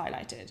chakra is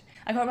highlighted.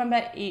 I can't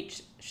remember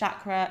each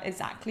chakra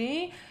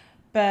exactly,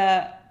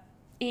 but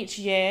each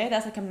year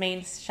there's like a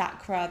main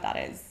chakra that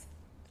is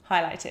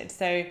highlighted.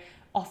 So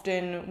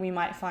often we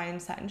might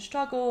find certain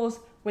struggles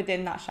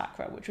within that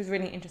chakra, which was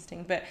really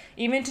interesting. But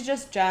even to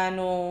just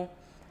journal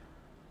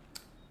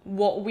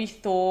what we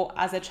thought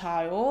as a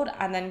child,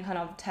 and then kind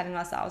of telling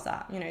ourselves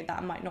that, you know,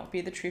 that might not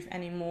be the truth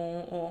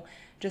anymore, or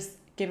just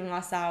giving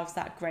ourselves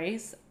that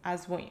grace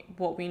as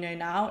what we know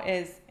now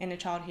is inner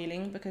child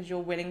healing, because you're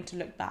willing to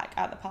look back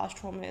at the past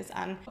traumas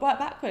and work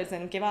backwards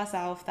and give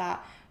ourselves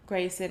that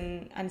grace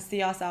and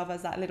see ourselves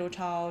as that little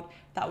child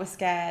that was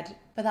scared.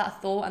 But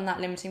that thought and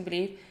that limiting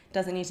belief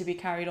doesn't need to be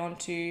carried on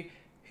to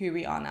who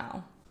we are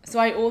now. So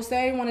I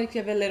also want to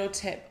give a little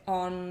tip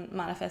on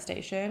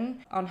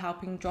manifestation, on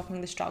helping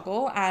dropping the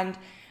struggle. And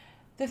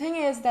the thing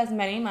is, there's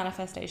many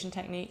manifestation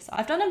techniques.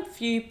 I've done a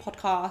few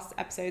podcast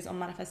episodes on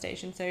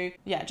manifestation. So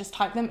yeah, just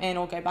type them in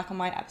or go back on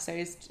my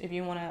episodes if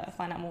you want to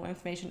find out more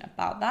information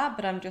about that.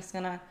 But I'm just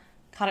going to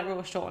cut it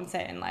real short and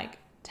say it in like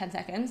 10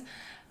 seconds.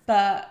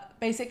 But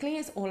basically,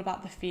 it's all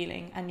about the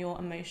feeling and your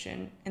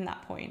emotion in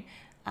that point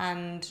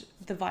and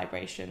the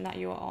vibration that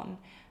you're on.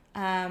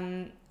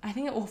 I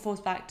think it all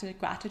falls back to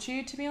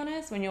gratitude, to be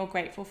honest. When you're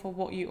grateful for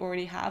what you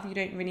already have, you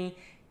don't really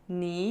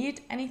need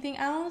anything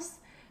else,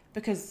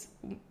 because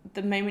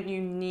the moment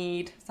you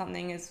need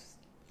something is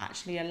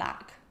actually a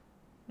lack,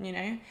 you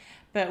know.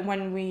 But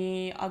when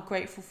we are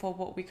grateful for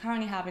what we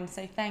currently have and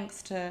say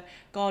thanks to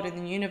God and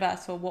the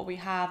universe for what we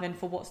have and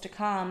for what's to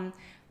come,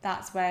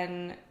 that's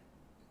when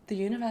the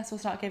universe will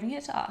start giving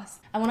it to us.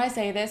 And when I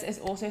say this, it's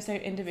also so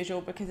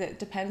individual, because it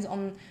depends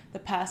on the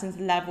person's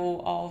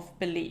level of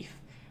belief,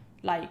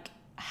 like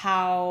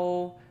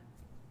how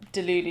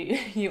deluded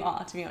you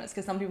are, to be honest.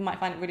 Because some people might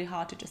find it really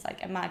hard to just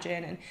like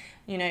imagine and,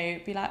 you know,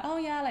 be like, oh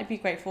yeah, like be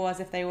grateful as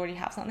if they already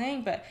have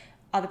something. But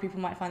other people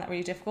might find that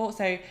really difficult.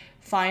 So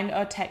find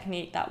a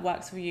technique that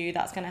works for you,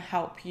 that's going to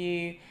help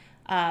you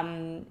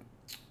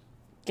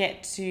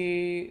get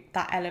to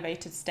that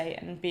elevated state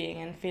and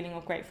being and feeling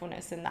of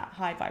gratefulness in that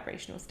high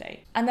vibrational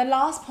state. And the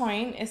last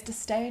point is to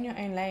stay in your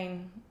own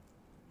lane.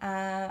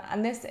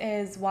 And this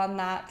is one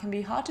that can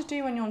be hard to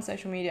do when you're on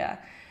social media,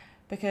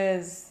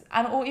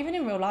 or even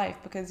in real life,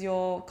 because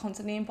you're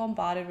constantly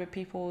bombarded with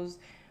people's,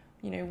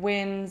 you know,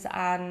 wins,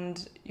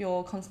 and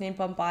you're constantly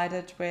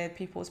bombarded with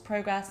people's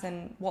progress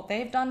and what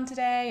they've done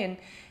today, and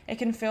it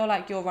can feel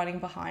like you're running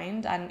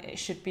behind and it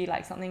should be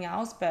like something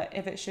else, but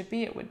if it should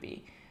be, it would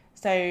be.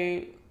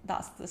 So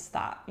that's just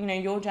that. You know,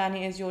 your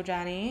journey is your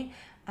journey,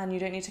 and you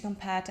don't need to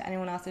compare to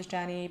anyone else's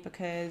journey,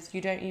 because you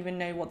don't even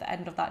know what the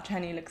end of that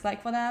journey looks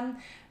like for them.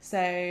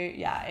 So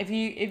yeah, if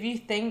you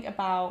think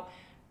about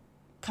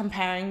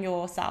comparing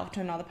yourself to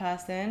another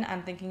person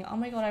and thinking, oh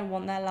my God, I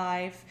want their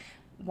life,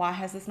 why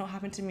has this not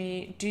happened to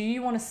me? Do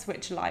you want to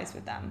switch lives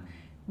with them?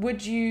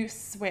 Would you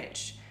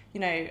switch, you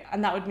know,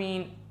 and that would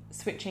mean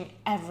switching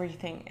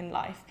everything in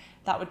life.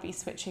 That would be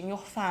switching your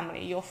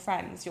family, your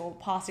friends, your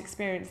past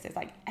experiences,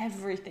 like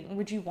everything.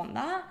 Would you want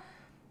that?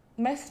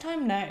 Most of the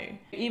time, no.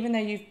 Even though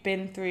you've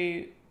been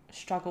through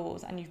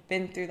struggles and you've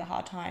been through the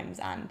hard times,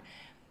 and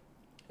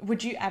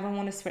would you ever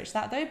want to switch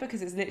that though?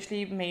 Because it's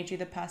literally made you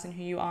the person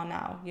who you are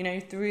now. You know,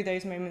 through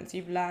those moments,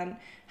 you've learned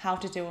how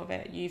to deal with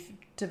it. You've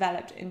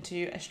developed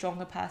into a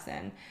stronger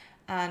person,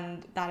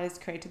 and that has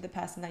created the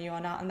person that you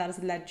are now, and that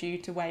has led you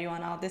to where you are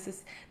now.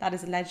 That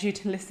has led you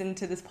to listen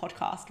to this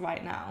podcast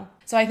right now.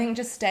 So I think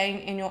just staying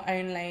in your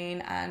own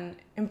lane and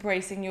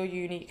embracing your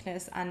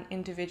uniqueness and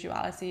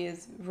individuality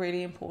is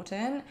really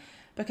important,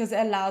 because it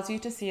allows you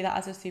to see that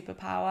as a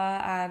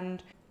superpower,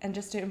 and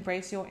just to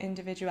embrace your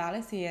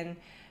individuality. And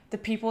the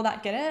people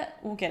that get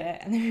it will get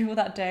it, and the people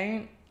that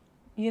don't,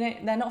 you know,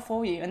 they're not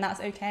for you, and that's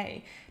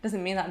okay. It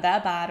doesn't mean that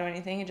they're bad or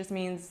anything. It just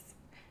means,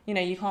 you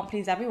know, you can't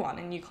please everyone,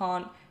 and you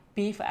can't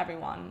be for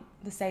everyone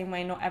the same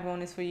way. Not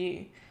everyone is for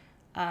you.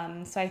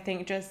 So I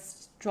think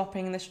just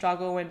dropping the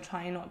struggle and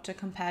trying not to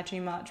compare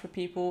too much with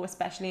people,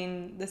 especially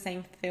in the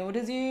same field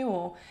as you,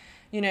 or,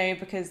 you know,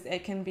 because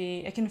it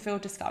can feel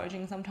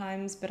discouraging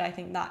sometimes, but I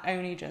think that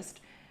only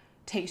just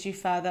takes you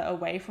further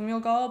away from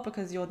your goal,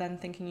 because you're then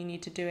thinking you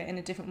need to do it in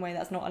a different way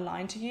that's not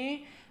aligned to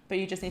you. But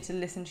you just need to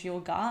listen to your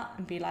gut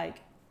and be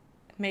like,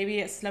 maybe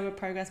it's slower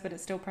progress, but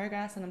it's still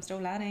progress, and I'm still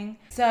learning.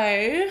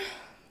 So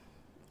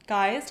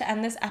guys, to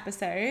end this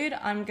episode,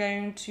 I'm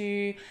going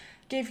to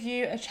give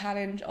you a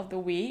challenge of the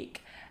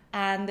week.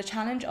 And the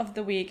challenge of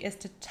the week is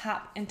to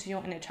tap into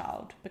your inner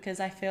child, because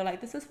I feel like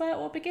this is where it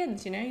all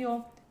begins, you know,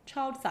 your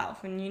child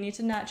self, and you need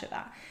to nurture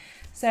that.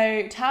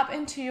 So tap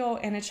into your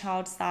inner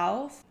child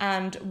self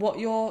and what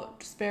your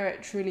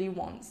spirit truly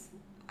wants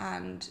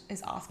and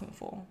is asking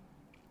for.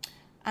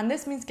 And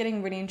this means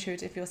getting really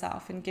intuitive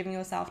yourself and giving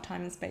yourself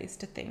time and space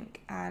to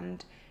think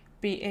and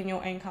be in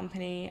your own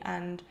company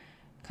and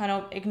kind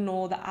of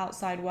ignore the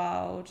outside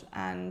world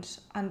and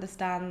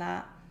understand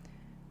that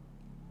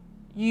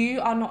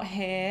you are not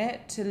here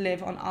to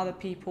live on other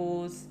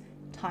people's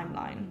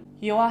timeline.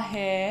 You are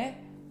here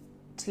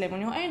to live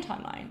on your own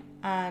timeline,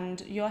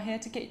 and you're here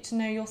to get to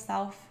know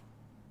yourself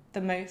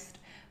the most,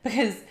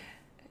 because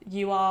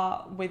you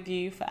are with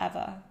you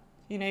forever.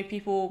 You know,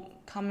 people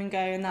come and go,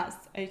 and that's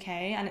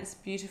okay, and it's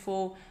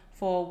beautiful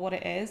for what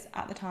it is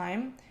at the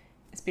time.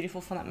 It's beautiful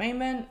for that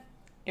moment.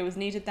 It was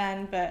needed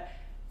then, but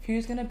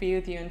who's going to be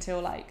with you until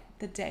like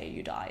the day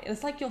you die?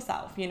 It's like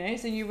yourself, you know?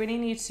 So you really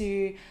need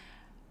to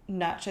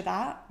nurture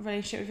that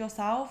relationship with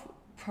yourself,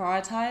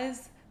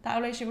 prioritize that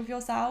relationship with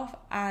yourself,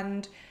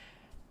 and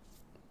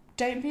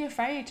don't be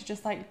afraid to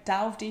just like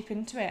delve deep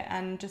into it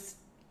and just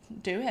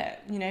do it.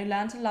 You know,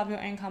 learn to love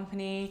your own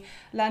company,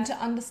 learn to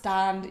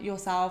understand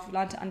yourself,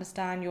 learn to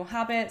understand your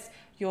habits,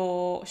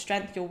 your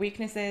strength, your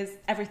weaknesses,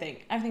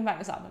 everything about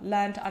yourself.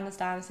 Learn to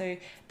understand, so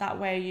that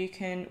way you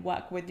can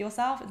work with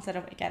yourself instead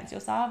of against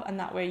yourself, and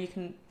that way you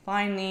can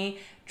finally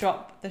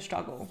drop the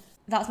struggle.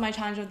 That's my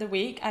challenge of the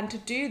week. And to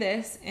do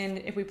this,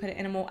 if we put it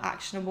in a more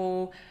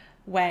actionable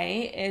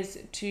way, is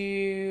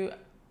to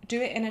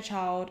do it in a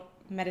child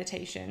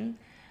meditation.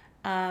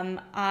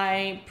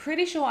 I'm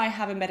pretty sure I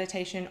have a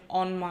meditation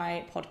on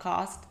my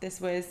podcast.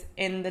 This was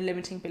in the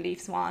limiting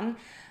beliefs one,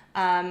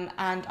 and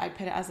I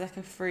put it as like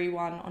a free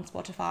one on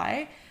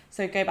Spotify,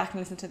 so go back and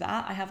listen to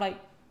that. I have like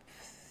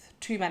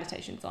 2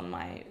 meditations on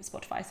my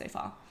Spotify so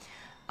far,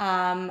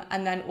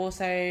 and then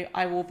also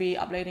I will be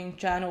uploading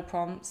journal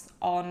prompts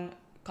on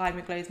Guide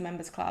Me Glow's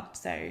members club,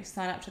 so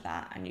sign up to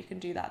that and you can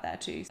do that there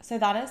too. So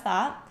that is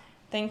that.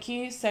 Thank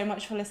you so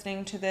much for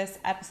listening to this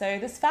episode.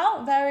 This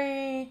felt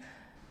I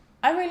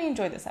really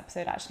enjoyed this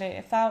episode actually.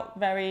 It felt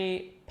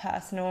very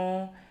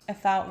personal, it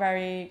felt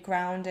very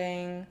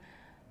grounding,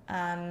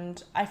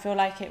 and I feel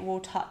like it will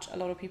touch a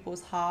lot of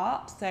people's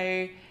heart.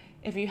 So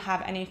if you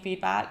have any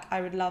feedback, I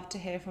would love to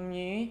hear from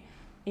you,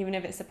 even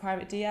if it's a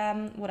private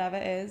DM, whatever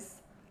it is.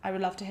 I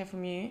would love to hear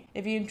from you.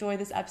 If you enjoyed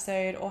this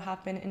episode or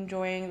have been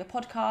enjoying the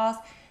podcast,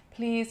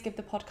 please give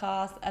the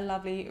podcast a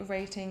lovely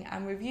rating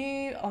and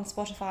review on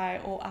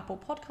Spotify or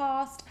Apple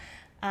Podcast.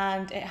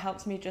 And it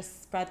helps me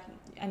just spread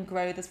and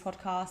grow this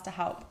podcast to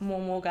help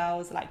more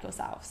girls like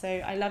yourself. So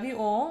I love you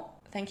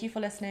all. Thank you for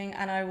listening,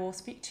 and I will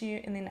speak to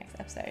you in the next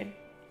episode.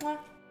 Mwah.